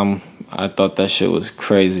movie. I thought that shit was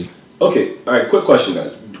crazy. Okay, all right. Quick question,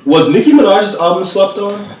 guys. Was Nicki Minaj's album slept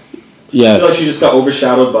on? Yes. I feel like she just got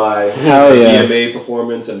overshadowed by Hell the yeah. VMA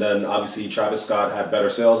performance, and then obviously Travis Scott had better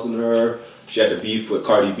sales than her. She had the beef with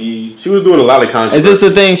Cardi B. She was doing a lot of controversy. It's just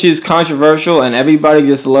the thing. She's controversial, and everybody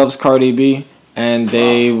just loves Cardi B. And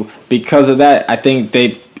they, because of that, I think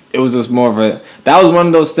it was just more of a. That was one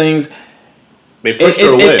of those things. They pushed her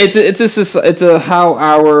away. It's a how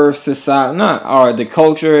our society, the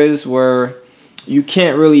culture is, where you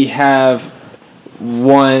can't really have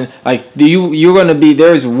one, like, you're gonna be,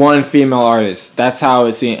 there's one female artist. That's how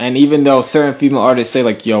it's seen. And even though certain female artists say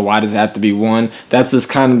like, yo, why does it have to be one? That's just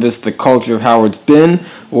kind of just the culture of how it's been,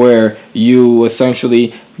 where you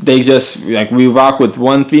essentially, they just, like, we rock with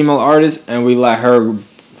one female artist and we let her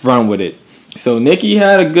run with it. So Nicki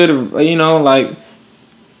had a good,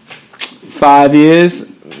 5 years.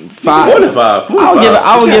 More than 5.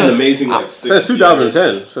 I would give it an amazing, like, 6 since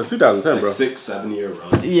 2010. years. Since 2010, Like bro. 6-7 year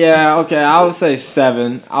run. Yeah, okay, I would say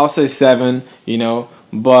 7. I'll say 7,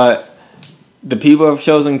 but the people have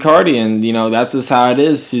chosen Cardi, and, that's just how it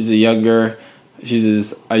is. She's a younger,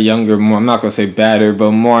 more, I'm not going to say better,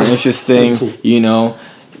 but more interesting,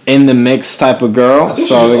 in the mix type of girl. I think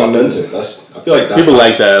So she's they're gonna, authentic. I feel like that's People how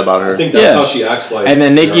like that about her. I think that's how she acts like. and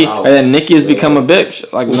then in her Nicki, house. has become a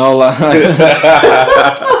bitch. Like Nola.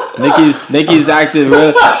 Nicki's acted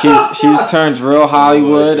real. She's turned real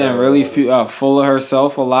Hollywood and really full of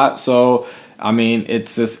herself a lot. So I mean,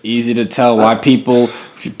 it's just easy to tell why people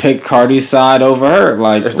pick Cardi's side over her.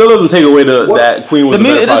 Like, it still doesn't take away that Queen was a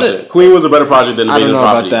better project. Queen was a better project than Invasion of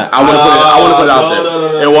Privacy. that. I want to put it out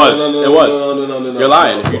there. It was. No. You're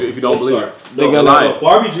lying if you don't believe it. You're lying.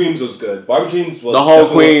 Barbie Dreams was good. Barbie Dreams was the whole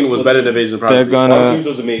Queen was better than Invasion of Privacy. Barbie Dreams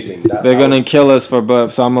was amazing. They're gonna kill us for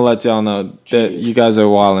Bub, so I'm gonna let y'all know that you guys are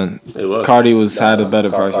wilding. It was. Cardi had a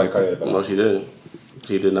better project. No, she didn't.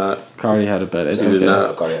 She did not. Cardi had a better. It's She did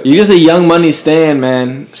okay. not. You just a Young Money stan,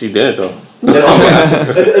 man. She did though. And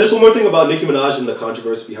just one more thing about Nicki Minaj and the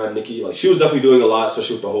controversy behind Nicki. Like, she was definitely doing a lot,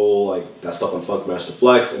 especially with the whole, like, that stuff on Funkmaster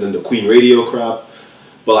Flex and then the Queen Radio crap.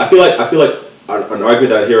 But I feel like an argument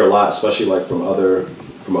that I hear a lot, especially like from other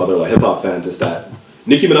like hip hop fans, is that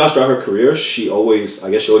Nicki Minaj throughout her career, she always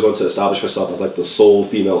wanted to establish herself as like the sole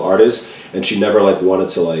female artist, and she never like wanted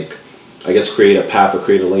to like, I guess, create a path or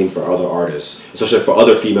create a lane for other artists, especially for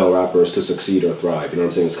other female rappers to succeed or thrive. You know what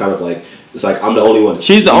I'm saying? It's kind of like, it's like I'm the only one.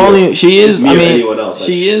 She's the only. She is. Me I or mean, anyone else. Like,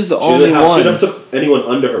 she is the only one. She never took anyone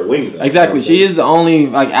under her wing. Though, Exactly. She is the only,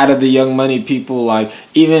 like, out of the Young Money people. Like,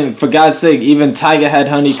 even for God's sake, even Tyga had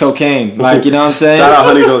Honey Cocaine. Like, you know what I'm saying? Shout out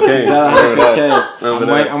Honey Cocaine. Shout out Honey Cocaine.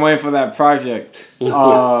 Remember I'm waiting for that project.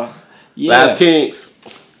 Yeah. Last Kings.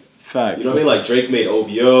 Facts. You know what I mean? Like, Drake made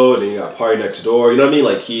OVO, and then you got Party Next Door. You know what I mean?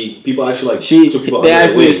 Like, people actually like took people They under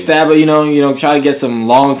actually their wing. established, try to get some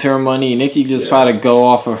long-term money. Nicki just try to go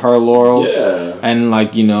off of her laurels and,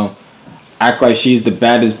 like, act like she's the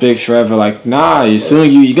baddest bitch forever. Like, nah,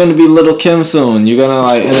 you're gonna be Little Kim soon. You're gonna,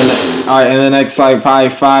 like, in the next, like, probably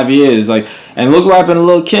 5 years. Like, and look what happened to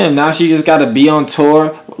Lil' Kim. Now she just got to be on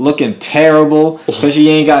tour looking terrible because she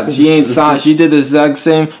ain't signed. You did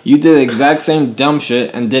the exact same dumb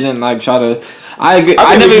shit and didn't, like, try to. I agree.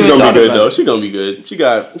 I never even gonna thought be good about though. it. She gonna be good. She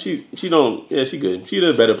good. She in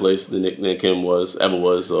a better place than Kim ever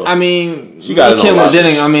was. So I mean, she got Kim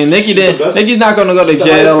didn't. I mean, Nicki didn't. Nicki's not gonna go to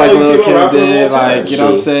jail like Lil' Kim did. Like, you know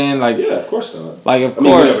what I'm saying? Like, yeah, of course not. Like, of I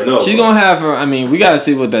mean, course, you never know, she's gonna have her. I mean, we gotta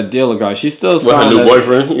see what that deal look like. She's still with signed her new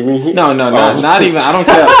boyfriend. You mean? No, not even. I don't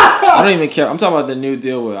care. I don't even care. I'm talking about the new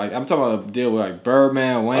deal with, like, I'm talking about the deal with, like,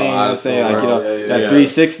 Birdman, Wayne. You know what I'm saying? Like, that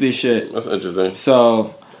 360 shit. That's interesting.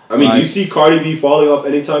 So, I mean, do you see Cardi B falling off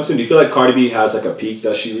anytime soon? Do you feel like Cardi B has like a peak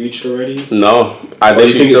that she reached already? No, I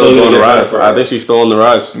think she's still on the rise. I think she's still on the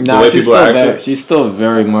rise. Nah, the way people are acting. She's still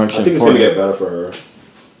very much I think it's gonna get better for her.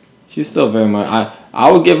 She's still very much. I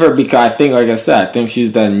would give her, because I think, like I said, I think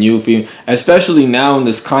she's that new female, especially now in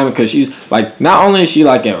this climate, because she's, like, not only is she,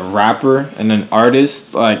 like, a rapper and an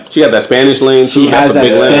artist, like, she got that Spanish lane too. She has that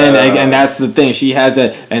Spanish, and that's the thing. She has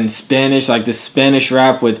that, and Spanish, like the Spanish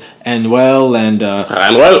rap with Anuel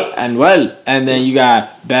and then you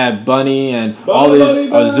got Bad Bunny and all these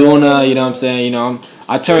Ozuna. You know what I'm saying?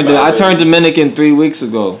 I turned Dominican 3 weeks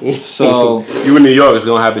ago. So you in New York, it's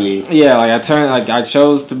gonna happen to you. Yeah, I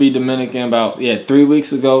chose to be Dominican about 3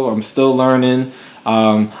 weeks ago. I'm still learning.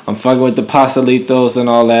 I'm fucking with the pastelitos and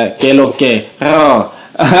all that. Que lo que?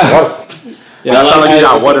 Yeah, I like it.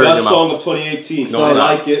 It's the best song of 2018. So I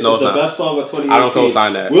like it. It's the best song of 2018. I don't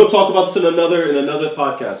co-sign that. We'll talk about this in another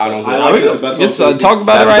podcast. I don't. I like it. It's the best song. Just talk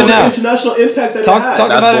about it right now. The international impact that it had.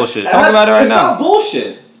 That's bullshit. Talk about it right now. It's not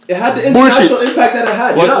bullshit. It had the international impact that it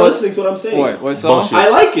had. You're not listening to what I'm saying. What song? Bullshit. I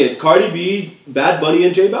like it. Cardi B, Bad Bunny,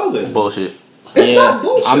 and J Balvin. Bullshit. It's not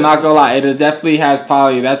bullshit. I'm not gonna lie. It definitely has he's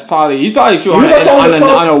probably true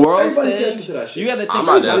on a world stage. To that shit. You gotta think I'm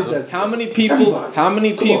not about dancing. how many people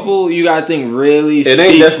on. you gotta think really It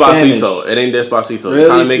ain't speak Despacito. Spanish. It ain't Despacito. Really You're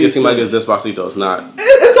trying to make it speak seem like it's Despacito. It's not.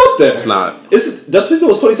 It's up there. It's not. Despacito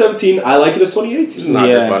was 2017. I like it as 2018. It's not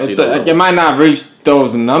Despacito. It might not reach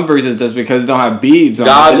those numbers just because it don't have beats on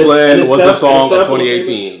God's it. Plan was the song of sample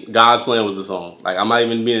 2018. God's Plan was the song. Like, I'm not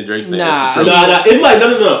even being a Drake stan. Nah. It's the truth.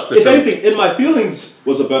 No. the If truth. anything, In My Feelings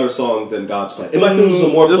was a better song than God's Plan. In My Feelings was a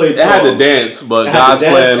more played It song. had to dance, but It had God's the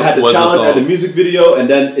dance, Plan it had the was the challenge, it had the song. music video, and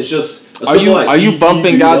then it's just. Are you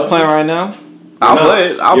bumping God's Plan right now? I'll play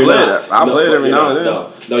it. I'll play it every now and then.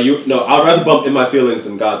 No. I'd rather bump In My Feelings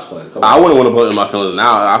than God's Plan. Come on. I wouldn't want to put it in my feelings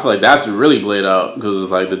now. I feel like that's really played out because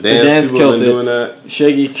it's like the dance people killed been it. doing that.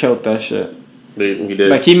 Shaggy killed that shit. He did.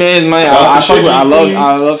 Like he made his money. Shout out to Shaggy, I please.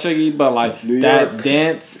 love Shaggy, but like New that York.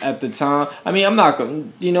 dance at the time. I mean, I'm not gonna.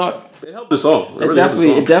 You know what? It helped the song. It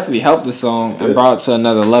definitely helped the song and Yeah. brought it to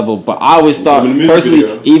another level. But I always thought Even the music personally,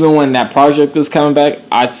 video. even when that project was coming back,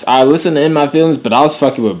 I listened to In My Feelings, but I was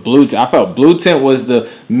fucking with Blue Tint. I felt Blue Tint was the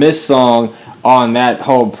missed song on that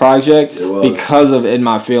whole project It was. because of In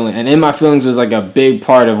My Feelings. And In My Feelings was like a big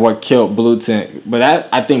part of what killed Blue Tint. But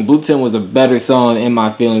I think Blue Tint was a better song than In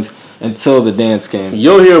My Feelings until the dance came.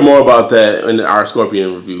 You'll hear more about that in our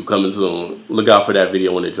Scorpion review coming soon. Look out for that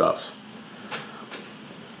video when it drops.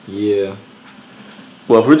 Yeah.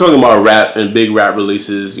 Well, if we're talking about rap and big rap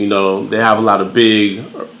releases, you know, they have a lot of big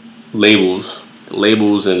labels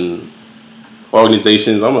and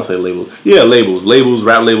organizations. I'm gonna say labels. Yeah, labels,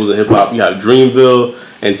 rap labels and hip hop. You have Dreamville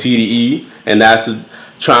and TDE, and that's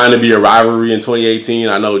trying to be a rivalry in 2018.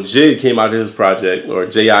 I know Jid came out of his project, or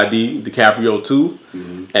JID, DiCaprio 2,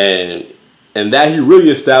 and that he really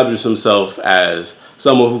established himself as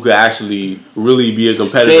someone who could actually really be a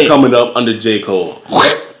competitor Spit. coming up under J. Cole.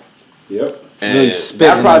 Yep. And Really that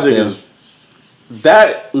spitting project up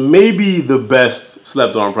that may be the best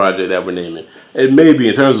slept on project that we're naming. It may be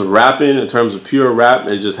in terms of rapping, in terms of pure rap,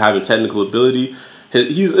 and just having technical ability.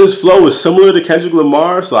 His flow is similar to Kendrick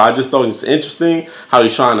Lamar, so I just thought it's interesting how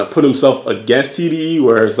he's trying to put himself against TDE,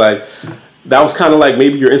 where it's like that was kind of like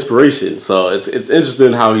maybe your inspiration. So it's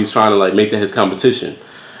interesting how he's trying to like make that his competition.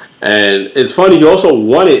 And it's funny, he also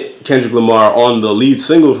wanted Kendrick Lamar on the lead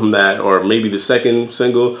single from that, or maybe the second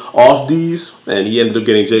single off these, and he ended up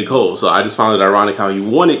getting J. Cole. So I just found it ironic how he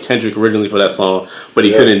wanted Kendrick originally for that song, but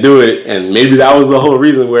he couldn't do it, and maybe that was the whole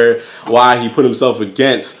reason why he put himself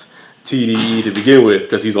against TDE to begin with,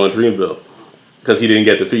 because he's on Dreamville. Because he didn't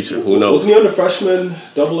get the feature. Who knows? Wasn't he on the Freshman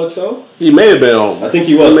XXL? He may have been on. I think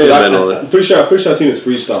he was. He may have been on I'm pretty sure I've seen his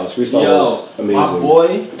freestyle. His freestyle was amazing. my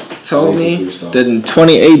boy told me Amazing freestyle. that in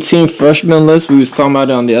 2018 freshman list, we was talking about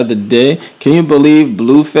it on the other day. Can you believe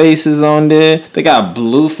Blueface is on there? They got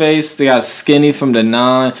Blueface. They got Skinny from the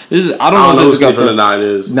 9. This is I don't know if this is who from the 9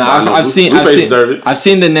 is. Nah, I've seen I've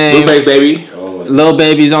seen the name. Blueface baby. Lil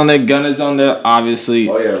Baby's on there. Gunna's on there. Obviously.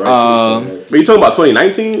 Oh yeah, right. But you talking about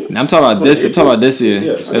 2019? I'm talking about this. I'm talking about this year.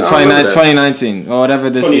 Yeah, It's I remember that. 2019 or whatever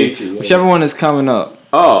this year. 2018, yeah. Whichever one is coming up.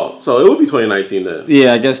 Oh, so it would be 2019 then.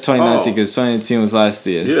 Yeah, I guess 2019 Oh. because 2018 was last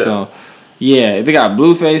year. Yeah. So, yeah, they got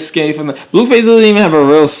Blueface, Skinny from the. Blueface doesn't even have a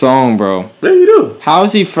real song, bro. Yeah, you do. How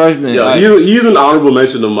is he freshman? Yo, Like, he's an honorable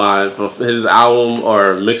mention of mine for his album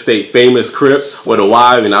or mixtape Famous Crip with a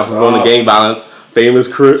Y and not promoting gang violence. Famous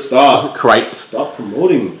Crip. Stop. Cripe. Stop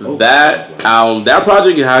promoting That album, that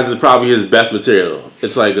project has probably his best material.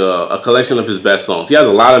 It's like a collection of his best songs. He has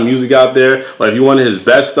a lot of music out there, but if you wanted his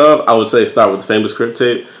best stuff, I would say start with the Famous Crip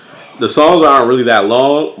tape. The songs aren't really that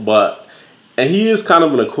long, and he is kind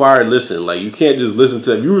of an acquired listen. Like, you can't just listen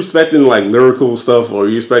to, if you're respecting like lyrical stuff or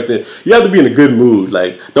you have to be in a good mood.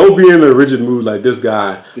 Like, don't be in a rigid mood like this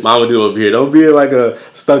guy, Mama Do up here. Don't be in like a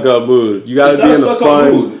stuck up mood. You gotta be in a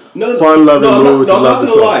fun, fun-loving mood to love the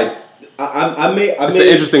song. Lie. It's an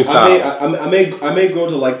interesting style. I may grow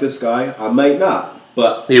to like this guy. I might not,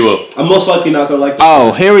 but He will. I'm most likely not gonna like.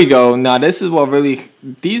 oh, here we go. Now this is what really.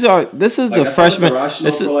 This is Like, the I felt like freshman. the rationale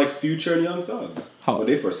This is for like Future and Young Thug when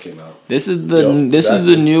they first came out. this is the Yo, this is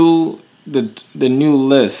exactly. the new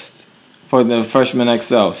list for the freshman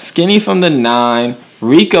XL. Skinny from the 9.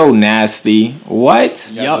 Rico Nasty.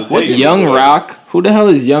 What? You have to What? take it Young before. Rock. Who the hell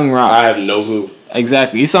is Young Rock? I have no clue.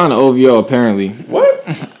 Exactly. He signed to OVO apparently. What?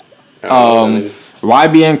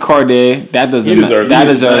 YBN Cordae. That doesn't. He deserves That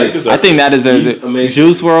it. deserves. He I think that deserves He's it. amazing.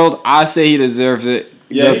 Juice World. I say he deserves it.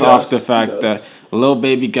 Yeah, just he off does. the He fact does. that Lil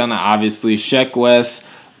Baby Gunna, obviously, Sheck West,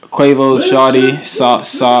 Quavo, Shawty,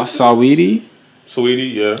 Saweetie. Sweetie,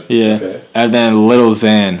 yeah. Yeah. Okay. And then Lil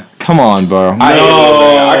Xan. Come on, bro. I hate Lil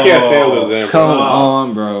Xan. I can't stand Lil Xan. Come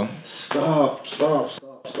on, bro. Stop.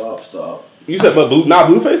 You said, but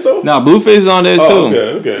Blueface though? Nah, Blueface is on there too.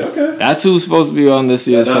 Okay. That's who's supposed to be on this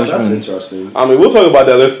year's freshman. That's interesting. I mean, we'll talk about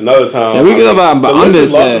that list another time. Yeah, we can talk about, the I'm list just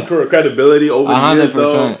has saying. lost its credibility over the years, 100%.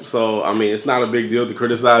 though. So I mean, it's not a big deal to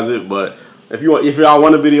criticize it. But if y'all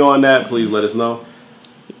want a video on that, please let us know.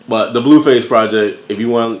 But the Blueface project, if you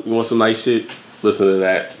want some nice shit, listen to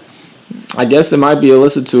that. I guess it might be a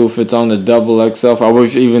listen to if it's on the XXL. I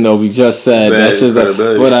wish, even though we just said that's just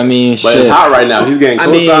but I mean, but it's hot right now. He's getting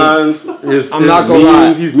cosigns. I'm not gonna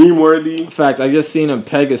lie. He's meme worthy. Fact, I just seen him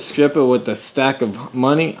peg a stripper with a stack of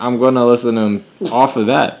money. I'm gonna listen to him off of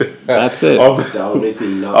that. That's it. off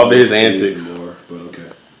of his antics. Anymore, but okay.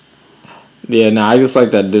 Yeah, I just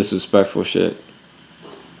like that disrespectful shit.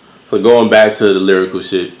 So going back to the lyrical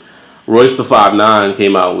shit, Royce the 5'9"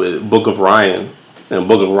 came out with Book of Ryan. And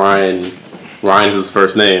Book of Ryan is his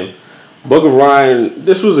first name. Book of Ryan,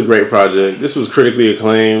 this was a great project. This was critically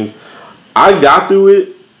acclaimed. I got through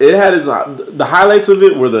it. It had the highlights of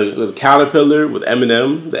it were the Caterpillar with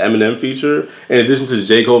Eminem, the Eminem feature, in addition to the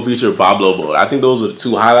J. Cole feature, Bob Lobo. I think those are the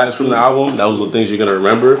two highlights from the album. That was the things you're gonna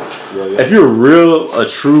remember. Yeah. If you're a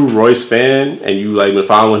true Royce fan and you like been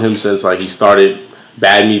following him since like he started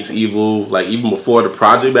Bad Meets Evil, like even before the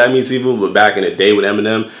project Bad Meets Evil, but back in the day with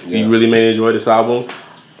Eminem, you really may enjoy this album.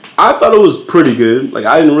 I thought it was pretty good. Like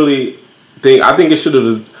I think it should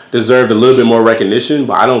have deserved a little bit more recognition,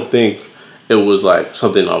 but I don't think it was like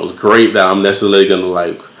something that was great that I'm necessarily gonna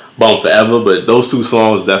like bump forever. But those two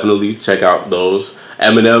songs, definitely check out those.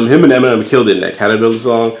 Him and Eminem killed it in that Caterpillar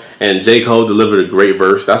song, and J. Cole delivered a great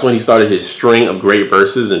verse. That's when he started his string of great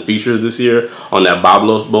verses and features this year on that Bob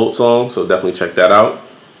Bolt song, so definitely check that out.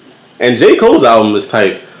 And J. Cole's album is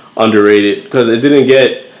type underrated because it didn't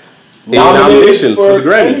get any nominations for the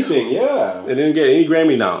Grammys. Yeah. It didn't get any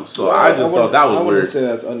Grammy noms, so I just thought that was weird. I wouldn't say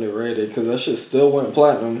that's underrated because that shit still went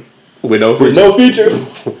platinum. With no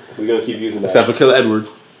features. We're going to keep using that. Except for Killer Edward.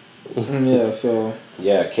 Yeah, so...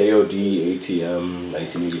 Yeah, KOD, ATM,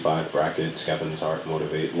 1985 brackets, Kevin's Heart,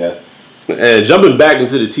 Motivate. Yeah. And jumping back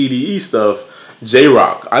into the TDE stuff,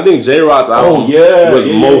 J-Rock. I think J-Rock's album was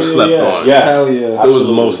most slept on. Yeah, hell yeah. It was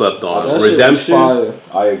most slept on. That Redemption.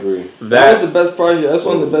 I agree. That was the best project. That's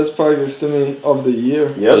one of the best projects to me of the year.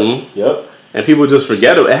 Yep. Mm-hmm. Yep. And people just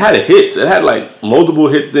forget it. It had hits. It had like multiple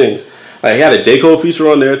hit things. Like it had a J. Cole feature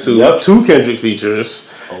on there too. Yep. 2 Kendrick features.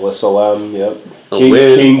 OSLM, yep.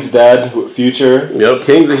 King's Dead, Future. Yep,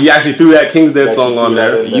 he actually threw that King's Dead song on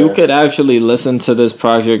there. You could actually listen to this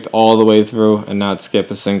project all the way through and not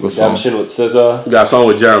skip a single song. Redemption with SZA. You got a song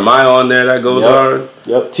with Jeremiah on there that goes hard.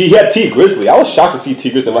 Yep. He had T Grizzly. I was shocked to see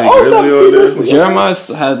T Grizzly. Grizzly. Jeremiah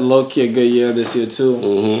had low key a good year this year too.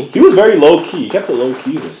 Mm-hmm. He was very low key. He kept it low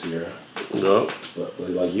key this year. Yep. But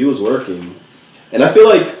like he was working, and I feel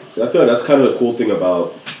like that's kind of the cool thing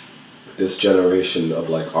about this generation of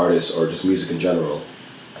like artists or just music in general.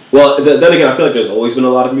 Well, then again, I feel like there's always been a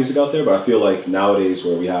lot of music out there, but I feel like nowadays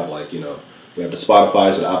where we have like, we have the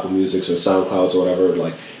Spotifys or Apple Musics or SoundClouds or whatever,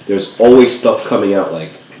 like there's always stuff coming out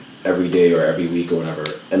like every day or every week or whatever.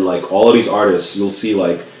 And like all of these artists, you'll see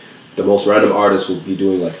like the most random artists will be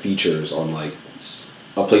doing like features on like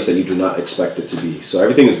a place that you do not expect it to be. So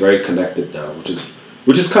everything is very connected now, which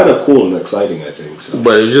is kind of cool and exciting, I think. So.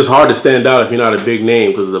 But it's just hard to stand out if you're not a big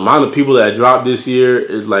name because the amount of people that dropped this year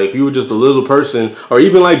is like if you were just a little person, or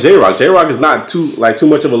even like J-Rock. J-Rock is not too much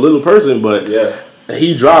of a little person, but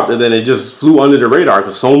he dropped and then it just flew under the radar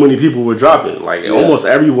because so many people were dropping. Like almost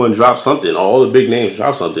everyone dropped something. All the big names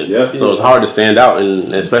dropped something. Yeah. So it's hard to stand out,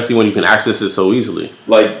 and especially when you can access it so easily.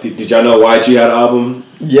 Like, did y'all know YG had an album?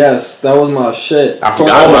 Yes, that was my shit. I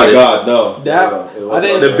forgot about it. Oh my god, no. I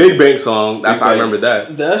didn't. The Big Bank song. That's how I remember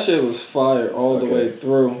that. That shit was fire all the way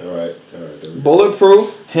through. All right.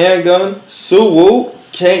 Bulletproof, Handgun, Sue Woo,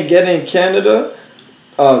 Can't Get in Canada,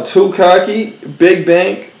 Too Cocky, Big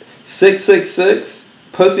Bank, 666,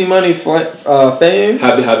 Pussy Money Fame.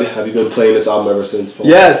 Have you been playing this album ever since? Paul?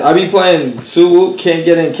 Yes, I be playing Sue Woo, Can't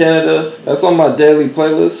Get in Canada. That's on my daily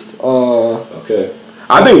playlist. Okay.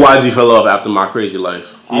 I think YG fell off after My Crazy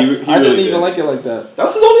Life. I didn't even like it like that.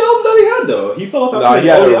 That's his only album that he had, though. He fell off after he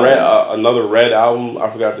had another Red album. I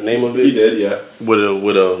forgot the name of it. He did, yeah. With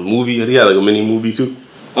a movie. He had like a mini movie too.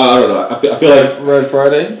 I don't know. I feel like Red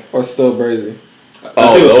Friday or Still Brazy.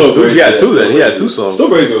 Those two. He had two then. He had 2 songs. Still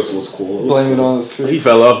Brazy was cool. Blame it on the street. He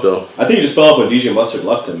fell off though. I think he just fell off when DJ Mustard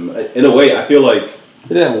left him. In a way, I feel like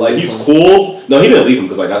he didn't like he's cool. No, he didn't leave him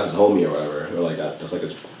because like that's his homie or whatever, or like that's like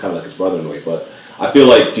kind of like his brother in a way. But I feel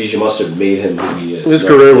like DJ Mustard made him who he is. His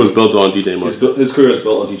career was built on DJ Mustard. His career is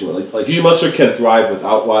built on DJ Mustard. Like DJ Mustard can thrive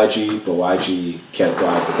without YG, but YG can't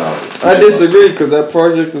thrive without DJ I disagree because that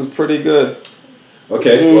project is pretty good.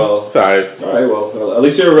 Okay, well, it's alright. All right, well, at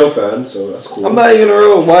least you're a real fan, so that's cool. I'm not even a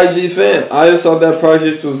real YG fan. I just thought that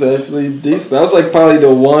project was actually decent. That was like probably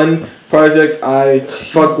the one project I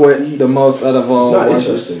fuck with the most out of all. It's not YGs.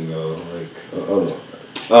 interesting though. Like, I don't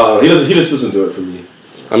know. He just doesn't do it for me.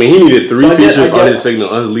 I mean, he needed 3 So I get- features I on get- his single,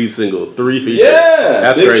 on his lead single. 3 features. Yeah,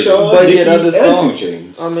 that's Big crazy. Sean, But he Nicki, had other and songs. 2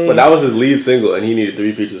 Chainz. I mean, But that was his lead single, and he needed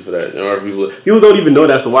 3 features for that. People don't even know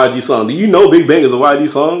that's a YG song. Do you know Big Bang is a YG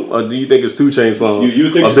song, or do you think it's 2 Chainz song? you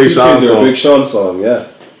would think or it's Big 2 Sean Chainz or a song? Big Sean song, yeah.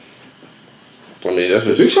 I mean, that's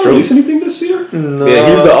Did just Big Sean true. release anything this year? no. Yeah,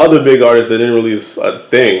 he's the other big artist that didn't release a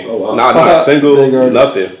thing. Oh, wow. Not a single, Big artist.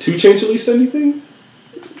 nothing. 2 Chainz released anything?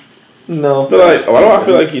 No. I feel like, why do I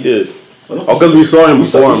feel like he did? Oh, because we saw him We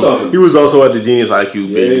saw perform. him. He was also at the Genius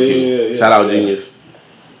IQ Baby Q. yeah, Shout out yeah. Genius.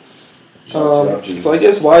 So I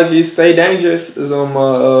guess YG Stay Dangerous is on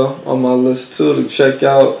my list too to check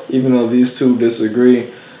out, even though these two disagree.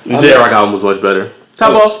 The J Rock album was much better.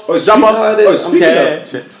 Top off, jump off.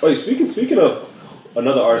 Speaking of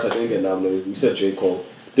another artist I think get nominated, you said J. Cole.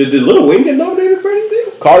 Did Lil Wayne get nominated for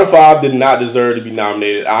anything? Carter 5 did not deserve to be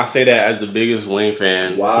nominated. I say that as the biggest Wayne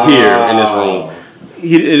fan here in this room.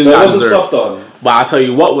 He did So it not wasn't deserve. stuffed on. But I'll tell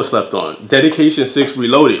you what was slept on. Dedication 6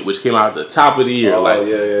 Reloaded, which came out at the top of the year.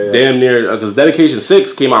 Damn near, because Dedication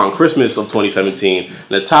 6 came out on Christmas of 2017. And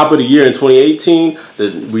the top of the year in 2018, the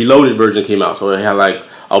Reloaded version came out. So it had like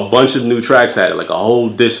a bunch of new tracks at it, like a whole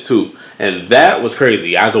disc too. And that was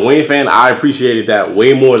crazy. As a Wayne fan, I appreciated that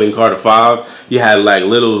way more than Carter 5. He had like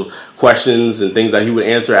little questions and things that he would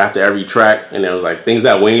answer after every track. And there was like things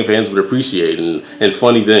that Wayne fans would appreciate and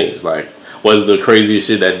funny things. Like, what's the craziest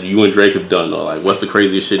shit that you and Drake have done? Or like, what's the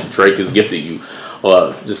craziest shit Drake has gifted you?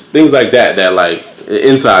 Or just things like that, that like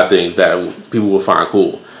inside things that people will find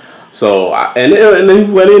cool. So, and then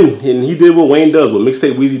he went in and he did what Wayne does, what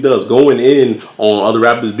Mixtape Weezy does, going in on other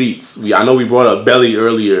rappers' beats. I know we brought up Belly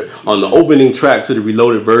earlier. On the opening track to the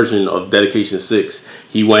Reloaded version of Dedication 6,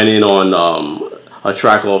 he went in on a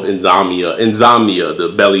track of Insomnia, the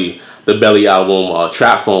Belly album,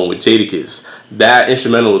 Trap Phone with Jadakiss. That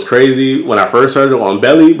instrumental was crazy when I first heard it on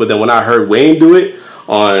Belly, but then when I heard Wayne do it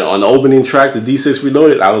on the opening track to D6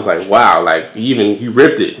 Reloaded, I was like, wow, like he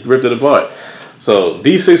ripped it apart. So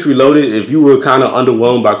D6 Reloaded, if you were kind of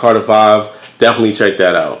underwhelmed by Carter 5, definitely check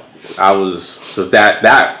that out. Because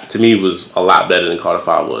that to me was a lot better than Carter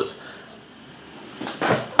 5 was.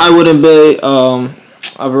 I wouldn't be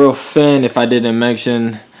a real fan if I didn't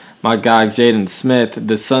mention my guy Jaden Smith,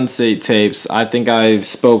 the Sunset Tapes. I think I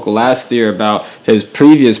spoke last year about his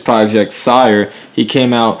previous project, Sire. He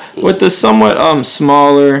came out with a somewhat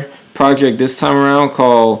smaller project this time around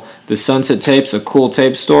called The Sunset Tapes, a cool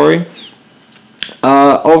tape story.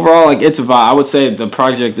 Overall, like, it's a vibe. I would say the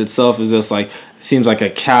project itself is just like, seems like a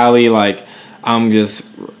Cali, like I'm just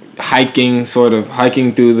hiking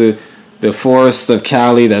through the forest of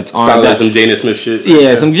Cali that's on Sounds like that. some Jaden Smith shit.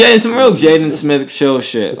 Yeah, some real Jaden Smith chill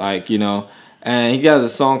shit, like, you know. And he got a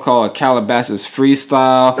song called Calabasas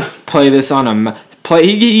Freestyle. Play this on a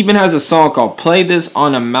He even has a song called "Play This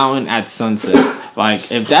on a Mountain at Sunset."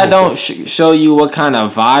 Like, if that don't show you what kind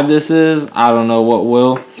of vibe this is, I don't know what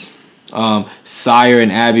will. Sire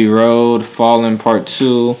and Abbey Road, Fallen Part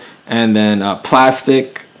 2, and then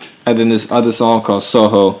Plastic, and then this other song called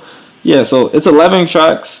Soho. Yeah, so it's 11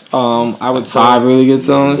 tracks. I would say 5 really good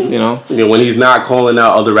songs, you know. Yeah, when he's not calling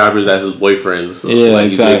out other rappers as his boyfriends. So Yeah, like,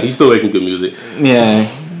 exactly. He's still making good music. Yeah.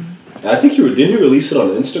 I think didn't he release it on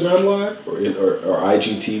Instagram Live or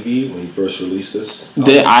IGTV when he first released this?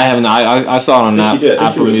 I saw it on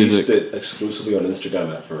Apple he Music. released it exclusively on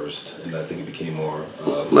Instagram at first, and I think it became more.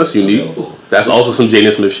 That's unique. Available. That's also some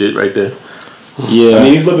Jaden Smith shit right there. Yeah. I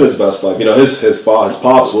mean, he's living his best life. You know, his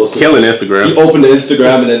pops, Will Smith. Killing Instagram. He opened the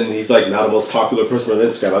Instagram, and then he's like now the most popular person on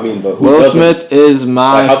Instagram. I mean, but who Will doesn't? Smith is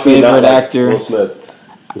my Like, how can you not favorite like actor. Will Smith.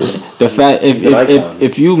 The fact He's an icon.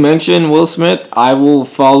 if you mention Will Smith, I will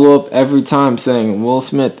follow up every time saying Will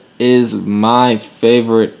Smith is my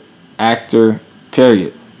favorite actor.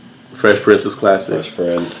 Period. Fresh Prince is classic. Fresh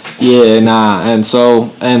Prince. Yeah,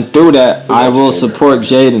 and through that I will support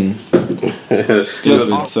Jaden.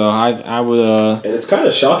 So I would. And it's kind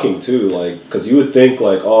of shocking too, like, because you would think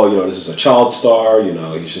like, oh, you know, this is a child star, you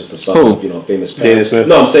know, he's just the son of, you know, famous parents. Jaden Smith.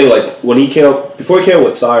 No, I'm saying like when he came out, before he came out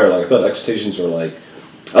with Sire, like I felt expectations were like,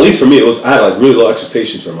 at least for me, I had like really low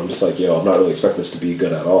expectations for him. I'm just like, yo, I'm not really expecting this to be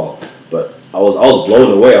good at all. But I was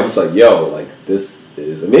blown away. I'm just like, yo, like this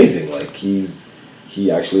is amazing. Like he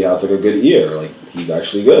actually has like a good ear. Like he's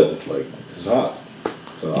actually good. Like this is hot.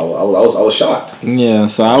 So I was shocked. Yeah,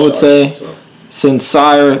 so I would say since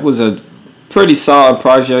Sire was a pretty solid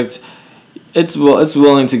project, it's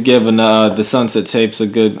willing to give the Sunset Tapes a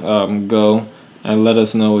good go. and let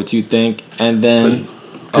us know what you think. And then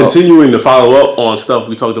continuing to follow up on stuff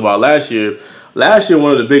we talked about last year. Last year,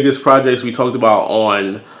 one of the biggest projects we talked about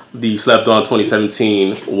on the Slept On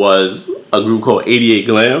 2017 was a group called 88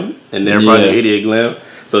 Glam and their project 88 Glam.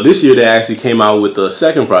 So this year they actually came out with the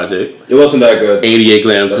second project. It wasn't that good. 88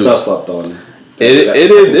 Glam 2. That's not Slept On.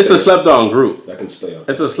 It is. It's a slept on group. That can stay up.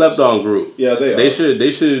 It's a slept on group. Yeah, they should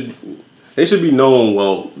be known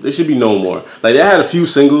well. They should be known more. Like, they had a few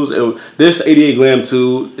singles. This 88 Glam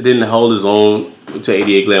 2 didn't hold its own to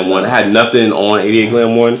 88 Glam 1. It had nothing on 88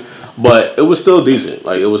 Glam 1, but it was still decent.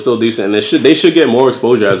 Like, it was still decent, and they should get more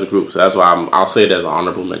exposure as a group. So that's why I'll say it as an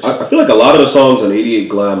honorable mention. I feel like a lot of the songs on 88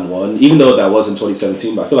 Glam 1, even though that was in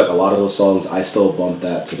 2017, but I feel like a lot of those songs, I still bump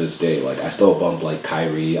that to this day. Like, I still bump, like,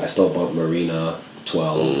 Kyrie. I still bump Marina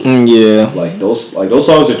 12. Yeah. Like those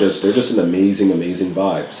songs are just an amazing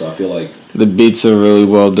vibe. So I feel like the beats are really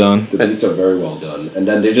well done. The beats are very well done, and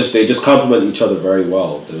then they just complement each other very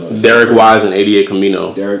well. Derek Wise and 88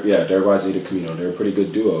 Camino. Derek Wise and 88 Camino. They're a pretty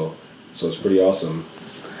good duo, so it's pretty awesome.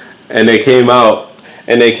 And they came out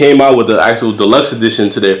with the actual deluxe edition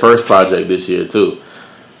to their first project this year too.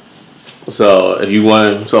 So if you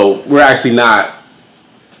want, so we're actually not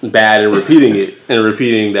bad in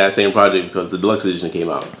repeating that same project because the deluxe edition came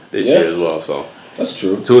out this year as well. So that's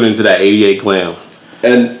true. Tune into that 88 Glam.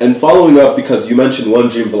 And following up, because you mentioned one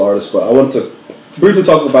Dreamville artist, but I want to briefly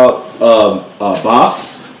talk about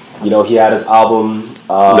Boss. You know, he had his album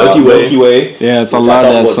Milky Way. Yeah, it's a lot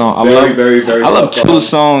of that song. Very I love two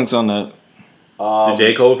songs on that. The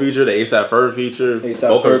J. Cole feature, the A$AP Ferg feature,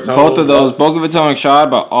 both of those, Boca Raton and Tribe,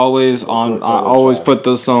 but I always put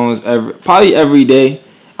those songs probably every day.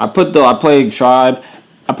 I played Tribe.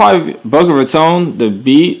 I probably Boca Raton, the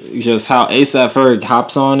beat, just how A$AP Ferg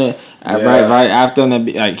hops on it right after,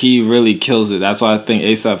 and like he really kills it. That's why I think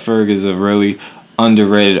A$AP Ferg is a really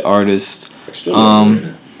underrated artist. Extremely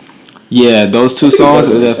underrated. Yeah, those two songs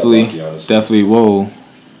are definitely whoa.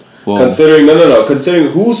 Considering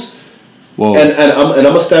who's whoa. And I'm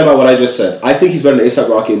gonna stand by what I just said. I think he's better than A$AP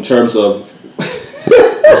Rocky in terms of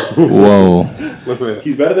whoa.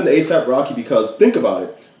 He's better than A$AP Rocky because think about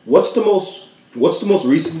it. What's the most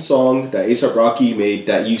recent song that A$AP Rocky made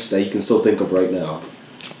that you can still think of right now?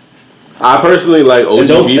 I personally like OG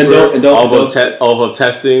Beeper off of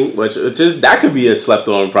Testing, which just that could be a slept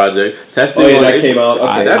on project. Testing, that came out.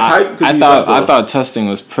 Okay. I thought Testing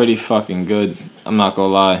was pretty fucking good. I'm not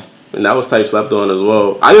gonna lie. And that was type slept on as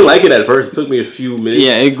well. I didn't like it at first. It took me a few minutes.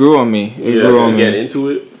 Yeah, it grew on me. To get into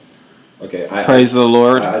it. Okay, praise the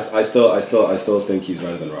Lord. I still think he's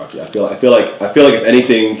better than Rocky. I feel like if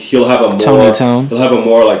anything, he'll have a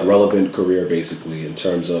more like relevant career basically in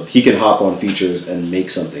terms of he can hop on features and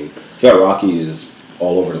make something. I feel like Rocky is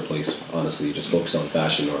all over the place. Honestly, just focused on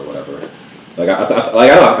fashion or whatever. Like I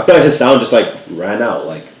feel like his sound just like ran out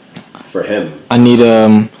like for him. I need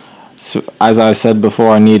So, as I said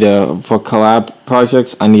before, for collab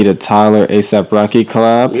projects, I need a Tyler A$AP Rocky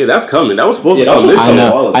collab. Yeah, that's coming. That was supposed to come this year.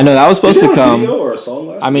 I know that was supposed to come. Or a song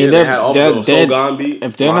last I mean, they're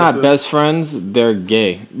if they're not best friends, they're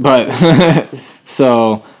gay. But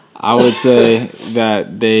so I would say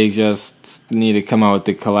that they just need to come out with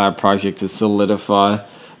the collab project to solidify.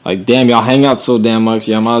 Like, damn, y'all hang out so damn much.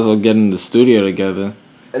 Y'all might as well get in the studio together.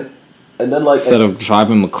 And then instead of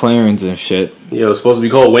driving McLarens and shit. Yeah, it was supposed to be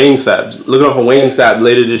called Wayne Sap. Looking out for Wayne Sap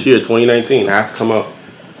later this year, 2019. It has to come out.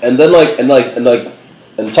 And then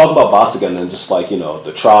and talk about Boss again and just like, you know,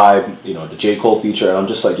 the Tribe, you know, the J. Cole feature, and I'm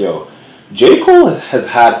just like, yo, J. Cole has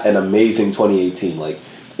had an amazing 2018. Like,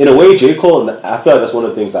 in a way, J. Cole, and I feel like that's one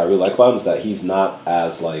of the things that I really like about him is that he's not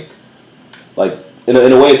as like in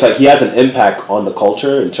a way, it's like he has an impact on the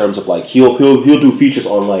culture in terms of like he'll do features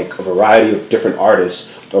on like a variety of different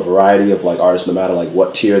artists, a variety of like artists, no matter like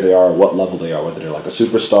what tier they are, what level they are, whether they're like a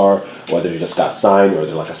superstar, whether they just got signed, or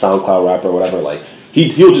they're like a SoundCloud rapper or whatever. Like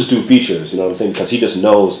he'll just do features, you know what I'm saying? Because he just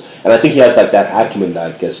knows, and I think he has like that acumen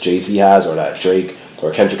that I guess Jay-Z has, or that Drake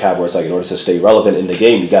or Kendrick have, where it's like in order to stay relevant in the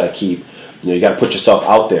game, you got to put yourself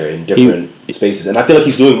out there in different spaces. And I feel like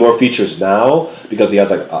he's doing more features now because he has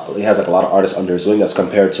like a lot of artists under his wing as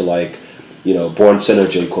compared to like, you know, Born Sinner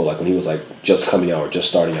J. Cole, like when he was like just coming out or just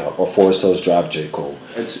starting out, or Forest Hills Drive J. Cole.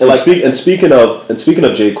 Speaking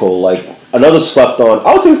of J. Cole, like another slept on,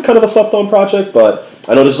 I would say it's kind of a slept on project, but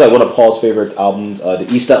I know this is like one of Paul's favorite albums, the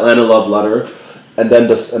East Atlanta Love Letter, and then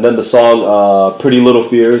the song Pretty Little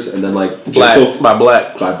Fears, and then like by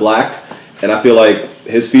Black. And I feel like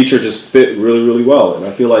his feature just fit really, really well. And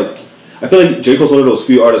I feel like J. Cole's one of those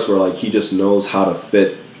few artists where like he just knows how to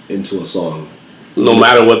fit into a song. No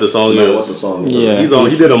matter what the song No matter is. what the song is. Yeah.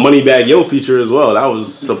 He did a Moneybag Yo feature as well. That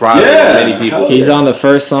was surprising to many people. He's on the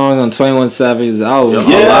first song on 21 Savage's album.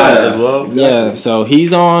 A lot as well. Exactly. Yeah, so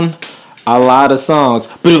he's on a lot of songs.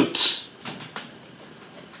 Boots.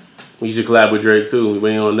 You should collab with Drake too. We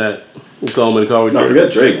waiting on that. We saw him in the car with No,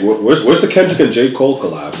 Drake. forget Drake. Where's the Kendrick and J. Cole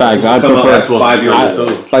collab? Fact, I Come out prefer- like 5 years I- ago.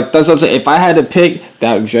 too. Like that's what I'm saying. If I had to pick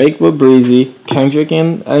that Drake with Breezy, Kendrick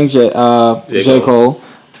and J. Cole,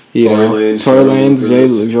 you Tory know, Lanez, Tory Jordan Lanez,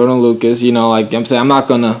 Lucas. Jordan Lucas, you know, like I'm saying, I'm not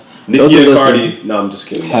gonna. those Nicki are and listen- Cardi. No, I'm just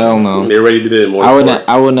kidding. Hell no. They already did it more. I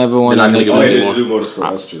would never want They're to. not gonna give Oh, us they anymore. didn't do motorsport.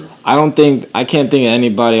 That's true. I can't think of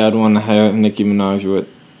anybody I'd want to have Nicki Minaj with.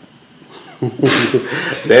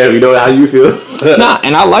 Damn, you know how you feel. Nah,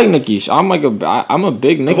 and I like Nicki. I'm a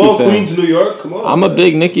big Nicki Come on, fan. Queens, New York. Come on. I'm a man.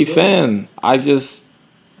 big Nicki fan. I just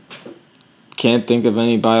can't think of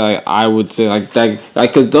anybody like I would say like that.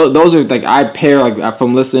 Like, cause those are like I pair like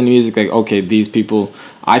from listening to music. Like, okay, these people.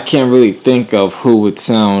 I can't really think of who would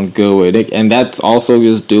sound good with it, and that's also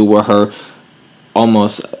just due with her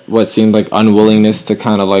almost what seemed like unwillingness to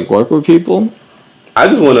kind of like work with people. I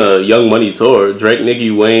just want a Young Money tour. Drake,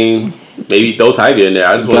 Nicki, Wayne, maybe throw Tiger in there.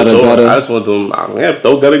 I just want to tour. Gotta. I just want them. Yeah,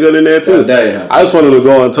 throw Gotta in there too. That ain't happening. I just want them to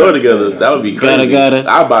go on tour together. That would be crazy. Gotta.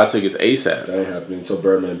 I'd buy tickets ASAP. That ain't happening until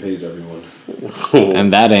Birdman pays everyone.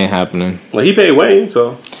 And that ain't happening. Well, he paid Wayne,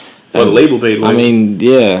 so the label paid Wayne. I mean,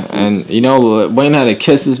 yeah, and you know, Wayne had to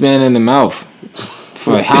kiss this man in the mouth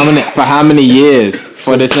for how many years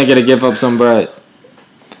for this nigga to give up some bread.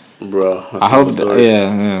 bro. I hope,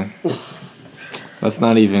 yeah. Let's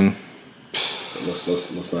not even.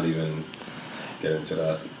 Let's not even get into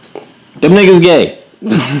that. Them niggas gay.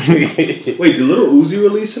 Wait, did Lil Uzi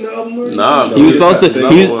release an album? Already? Nah, No, He was just supposed to.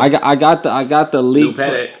 that He single. was, I got the leak. New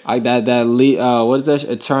Panic. That leak. What is that?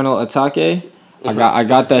 Eternal Atake. I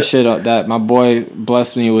got that shit up. That my boy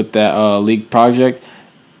blessed me with that leak project.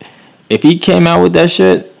 If he came out with that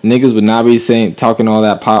shit, niggas would not be talking all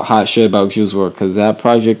that hot shit about Juice WRLD because that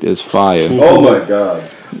project is fire. Oh my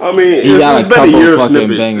god. I mean, He got it's a been a couple year of fucking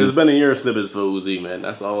snippets. bangers. It's been a year of snippets for Uzi, man.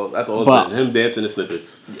 That's all. That's all. But- It's been him dancing to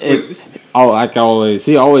snippets. Like always,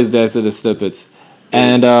 he always does to the snippets.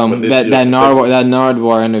 And But this that year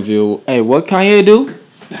Nardwar interview. Hey, what Kanye do?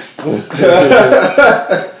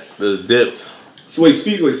 There's dips. So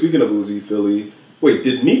speaking of Uzi, Philly. Wait,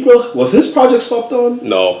 did Meek Mill, was his project stopped on?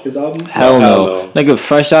 No, His album? Hell Hell no. no. Nigga,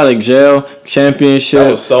 fresh out of jail, championship.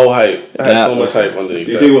 that was so hype. I had Yeah. so much hype underneath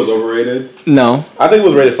Do you that. think it was overrated? No, I think it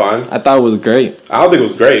was rated fine. I thought it was great. I don't think it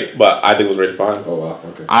was great, but I think it was rated fine. Oh wow,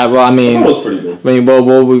 okay. I I mean, thought it was pretty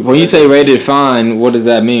good. when you say rated fine, what does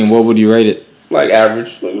that mean? What would you rate it? Like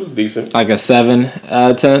average. It was decent. Like a 7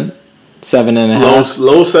 out of 10? 7.5?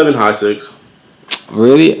 Low 7, high 6.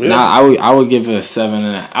 Really? Yeah. Nah, I would give it a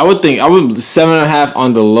 7.5. I would 7.5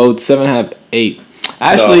 on the low, 7.5, 8.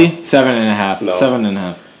 Actually, 7.5. No.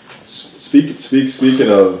 7.5. Speaking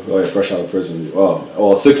of like fresh out of prison, well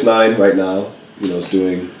 6ix9ine right now, is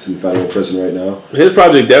doing some federal prison right now. His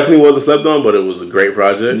project definitely wasn't slept on, but it was a great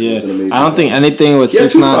project. Yeah, was an amazing I don't think one. anything with Yeah,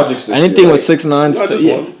 6ix9ine. projects this Anything year, with right? 6ix9ine. Not just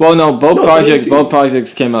one. Well, no, both No, projects. 2018. Both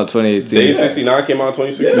projects came out 2018. Day 69 came out in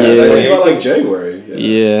 2016. Yeah, Yeah. that came out like January.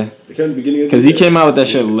 Yeah, It came beginning of because the he year. came out with that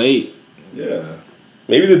shit late. Yeah.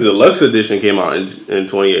 Maybe the deluxe edition came out in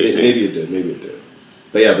 2018. Maybe it did.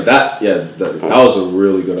 But that was a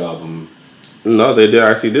really good album. No, they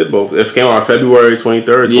actually did both. It came out February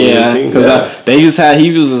 23rd, Yeah, 2018. because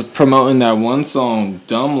he was promoting that one song,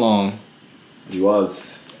 Dumb Long. He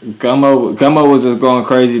was Gummo was just going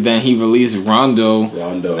crazy. Then he released Rondo,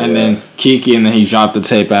 and then Kiki, and then he dropped the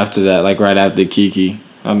tape after that, like right after Kiki.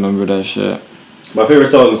 I remember that shit. My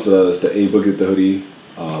favorite song is the A Boogie with the Hoodie,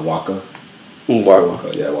 Waka. Wow.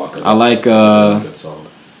 Yeah, Waka. I like Good song.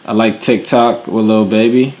 I like TikTok with Lil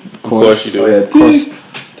Baby. Of course you do. Oh yeah, Of course,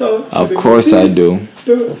 of course I do.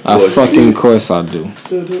 Course I do.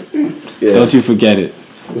 Yeah. Don't you forget it.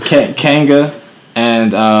 Kanga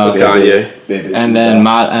and Kanye. and then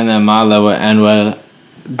my level and well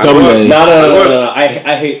double No, A. no. I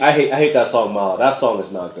hate that song, Mala. That song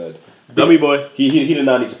is not good. Dummy Boy. He did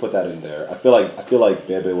not need to put that in there. I feel like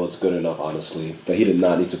Bebe was good enough, honestly, that he did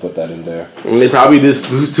not need to put that in there. And they probably did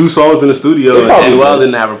 2 songs in the studio, They and probably Well did.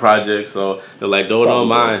 didn't have a project, so they're like, throw it on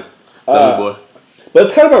mine. Dummy Boy. But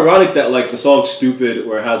it's kind of ironic that like the song "Stupid,"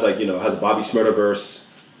 where it has like has a Bobby Shmurda verse,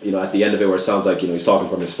 at the end of it where it sounds like he's talking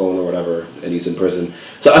from his phone or whatever, and he's in prison.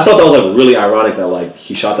 So I thought that was like really ironic that like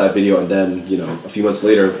he shot that video and then a few months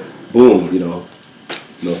later, boom,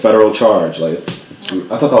 federal charge. Like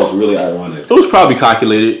I thought that was really ironic. It was probably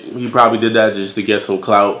calculated. He probably did that just to get some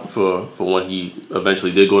clout for when he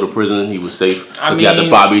eventually did go to prison. He was safe because he had the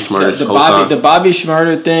Bobby Shmurda cosign. The Bobby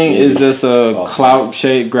Shmurda thing is just a clout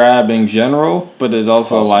shade grab in general, but it's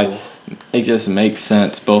also like it just makes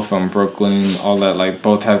sense. Both from Brooklyn, all that. Like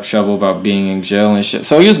both have trouble about being in jail and shit.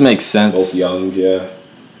 So it just makes sense. Both young, yeah.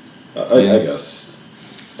 I guess.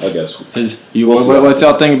 What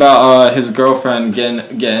y'all think about his girlfriend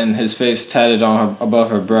getting his face tatted on above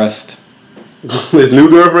her breast? His new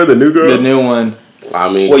girlfriend, the new girl, the new one.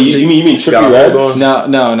 I mean, you mean Trippie Redd? No.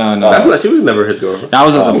 That's not. She was never his girlfriend. That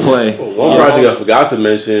was just a play. One project I forgot to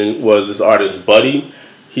mention was this artist Buddy.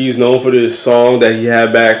 He's known for this song that he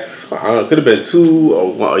had back. I don't know, it could have been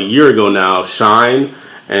a year ago now. Shine.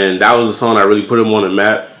 And that was a song that really put him on the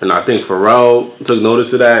map. And I think Pharrell took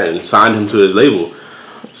notice of that and signed him to his label.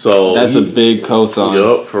 So that's a big co-song.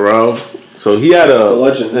 Yup, Pharrell. So he had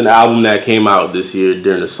an album that came out this year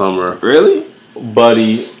during the summer. Really?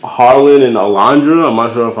 Buddy, Harlan and Alondra. I'm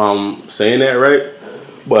not sure if I'm saying that right.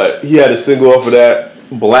 But he had a single off of that,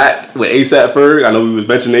 Black, with A$AP Ferg. I know we was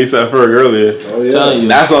mentioning A$AP Ferg earlier. Oh, yeah.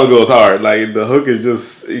 That song goes hard. Like, the hook is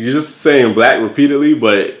just, you're just saying Black repeatedly,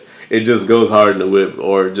 but it just goes hard in the whip.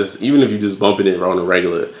 Or just, even if you just bumping it on the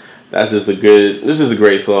regular. This is a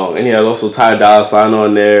great song. And he has also Ty Dolla $ign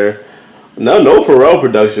on there. No Pharrell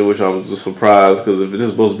production, which I'm just surprised because if this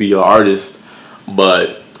is supposed to be your artist.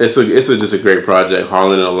 But it's just a great project.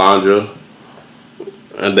 Harlan and Alondra.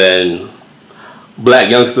 And then Black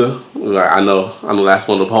Youngster. I know that's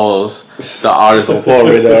one of Paul's, the artist on Paul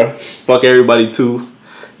radar. Fuck Everybody Too.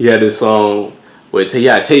 He had this song with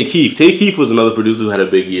Tay Keith. Tay Keith was another producer who had a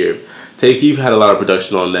big year. Tay Keith had a lot of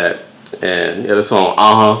production on that. And he had a song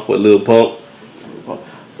with Lil Pump.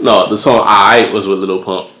 No, the song Aight was with Lil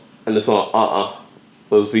Pump. And the song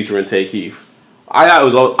was featuring Tay Keith. Aight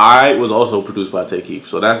was also produced by Tay Keith.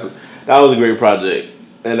 So that was a great project.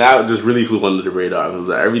 And that just really flew under the radar. It was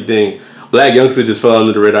like everything. Black Youngster just fell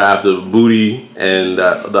under the radar after Booty. And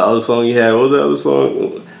the other song he had, what was the other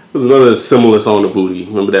song? It was another similar song to Booty.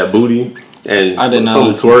 Remember that Booty? And I did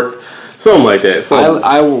not some Twerk. Something like that.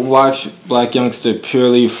 I watched Black Youngster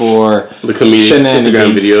purely for the comedian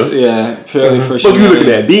Instagram video. Yeah, purely for Look, you look at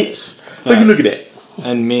that beats. Look, you look at that.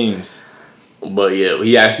 And memes. But yeah,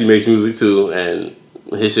 he actually makes music too, and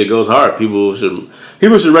his shit goes hard. People should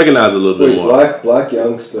recognize it a little bit more. Black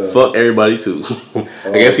Youngster. Fuck Everybody Too.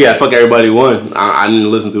 I guess Fuck Everybody 1. I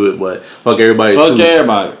didn't listen to it, but Fuck Everybody 2. Fuck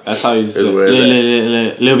Everybody. That's how you say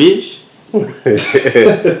it. Lil bitch.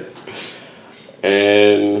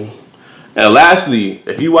 And lastly,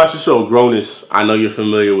 if you watch the show Grownish, I know you're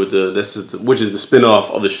familiar with which is the spinoff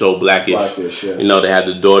of the show Blackish. Blackish, yeah. You know, they had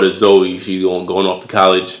the daughter Zoe. She's going off to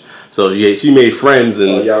college. So she made friends,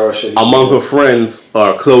 and among her friends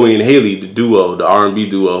are Chloe and Haley, the duo, the R&B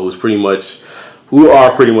duo, who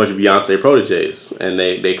are pretty much Beyonce proteges. And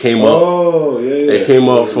they came up. Oh, yeah. They came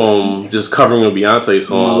up from just covering a Beyonce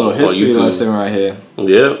song a little history on YouTube. lesson right here.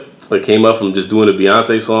 Yeah. It came up from just doing a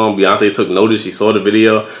Beyonce song. Beyonce took notice. She saw the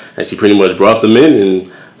video, and she pretty much brought them in and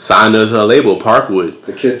signed us to her label, Parkwood.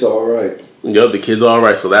 The Kids Are Alright. Yep, The Kids Are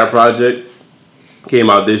Alright. So that project came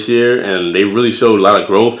out this year, and they really showed a lot of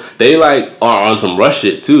growth. They are on some Rush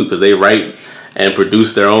shit too, because they write and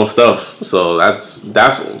produce their own stuff. So that's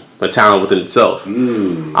a talent within itself.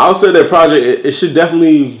 I would say that project, it should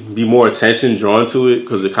definitely be more attention drawn to it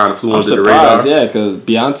because it kind of flew under the radar. Yeah, because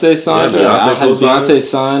Beyonce signed her. Has Beyonce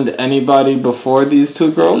signed anybody before these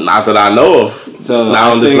two girls? Not that I know of. So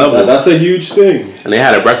not on this level. That's a huge thing. And they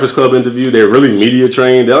had a Breakfast Club interview. They're really media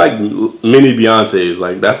trained. They're like mini Beyonces.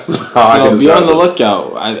 Like that's how I can describe it. So be on the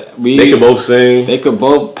lookout. They could both sing. They could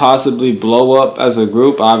both possibly blow up as a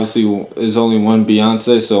group. Obviously, there's only one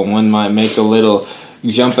Beyonce, so one might make a little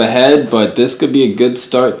jump ahead. But this could be a good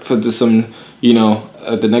start for some,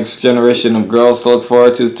 the next generation of girls to look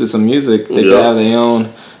forward to some music. They could have their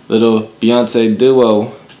own little Beyonce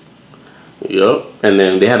duo. Yep. And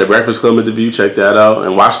then they had the Breakfast Club interview. Check that out.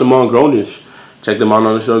 And watch them on Grownish. Check them out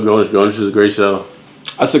on the show, Grownish. Grownish is a great show.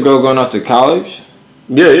 That's a girl going off to college?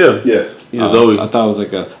 Yeah. Zoe. I thought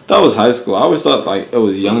it was high school. I always thought it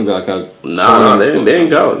was younger. Nah, they in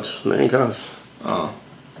college. They in college. Oh.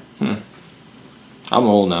 I'm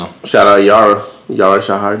old now. Shout out Yara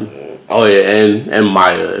Shahadi. Oh yeah, and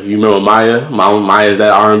Maya. If you remember Maya's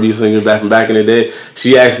that R&B singer back from back in the day.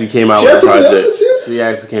 She actually came out with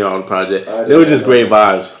a project. They were just great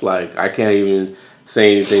vibes. Like I can't even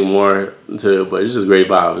say anything more to it, but it's just great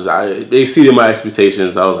vibes. They exceeded my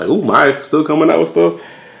expectations. I was like, ooh, Maya still coming out with stuff.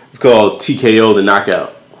 It's called TKO The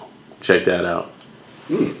Knockout. Check that out.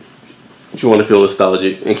 If you want to feel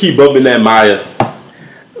nostalgic and keep bumping that Maya.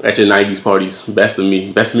 at your 90s parties. Best of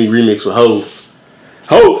Me remix with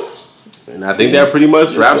Hove. And I think that pretty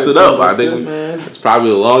much wraps it up. I think it's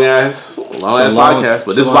probably a long ass podcast,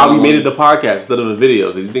 but this is why we made it the podcast instead of a video.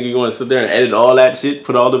 Because you think you're going to sit there and edit all that shit,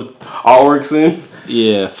 put all the artworks in?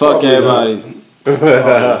 Yeah, fuck everybody.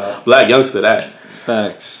 Black youngster, that.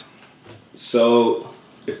 Facts. So,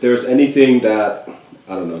 if there's anything that,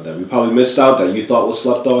 I don't know, that we probably missed out that you thought was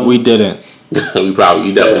slept on. We didn't. We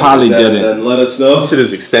probably didn't. Then let us know. This shit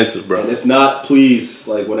is extensive, bro. And if not, please,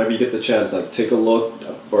 like, whenever you get the chance, like, take a look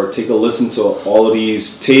or take a listen to all of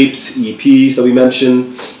these tapes, EPs that we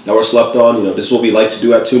mentioned that were slept on. You know, this is what we like to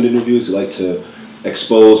do at Tuned In Reviews. We like to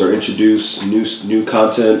expose or introduce new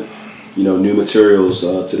content, you know, new materials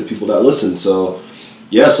to the people that listen. So,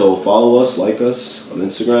 yeah, so follow us, like us on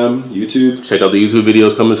Instagram, YouTube. Check out the YouTube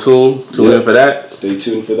videos coming soon. Tune in for that. Stay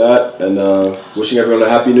tuned for that. And wishing everyone a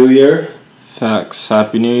Happy New Year. Facts.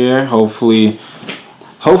 Happy New Year. Hopefully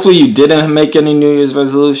you didn't make any New Year's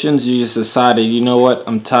resolutions. You just decided, you know what,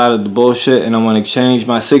 I'm tired of the bullshit and I want to change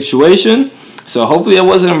my situation. So hopefully it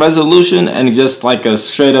wasn't a resolution and just like a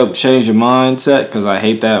straight up change your mindset, because I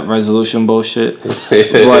hate that resolution bullshit.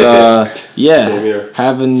 But yeah,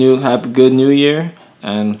 have a good New Year,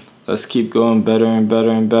 and let's keep going better and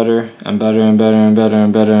better and better and better and better and better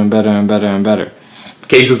and better and better and better and better.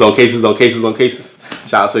 Cases on cases on cases on cases.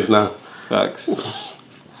 Shout out 6ix9ine. Facts.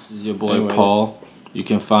 This is your boy Paul. You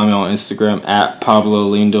can find me on Instagram at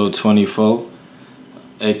PabloLindo24,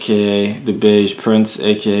 aka the Beige Prince,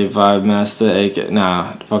 aka Vibe Master,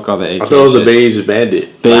 fuck all the AKA. I thought it was the Beige Bandit.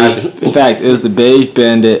 In fact, it was the Beige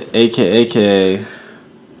Bandit, aka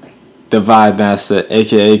the Vibe Master,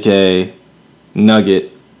 aka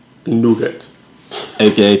Nugget,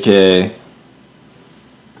 aka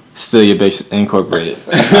Still Your Bitch Incorporated.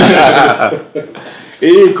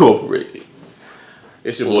 Incorporated.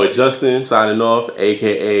 It's your boy Justin signing off,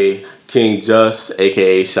 aka King Just,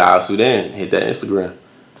 aka Shah Sudan. Hit that Instagram.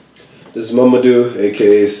 This is Mamadou,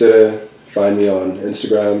 aka Sida. Find me on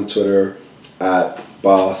Instagram, Twitter at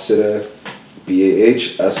Bahsire,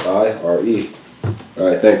 BAHSIRE.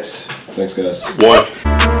 Alright, thanks. Thanks, guys. One.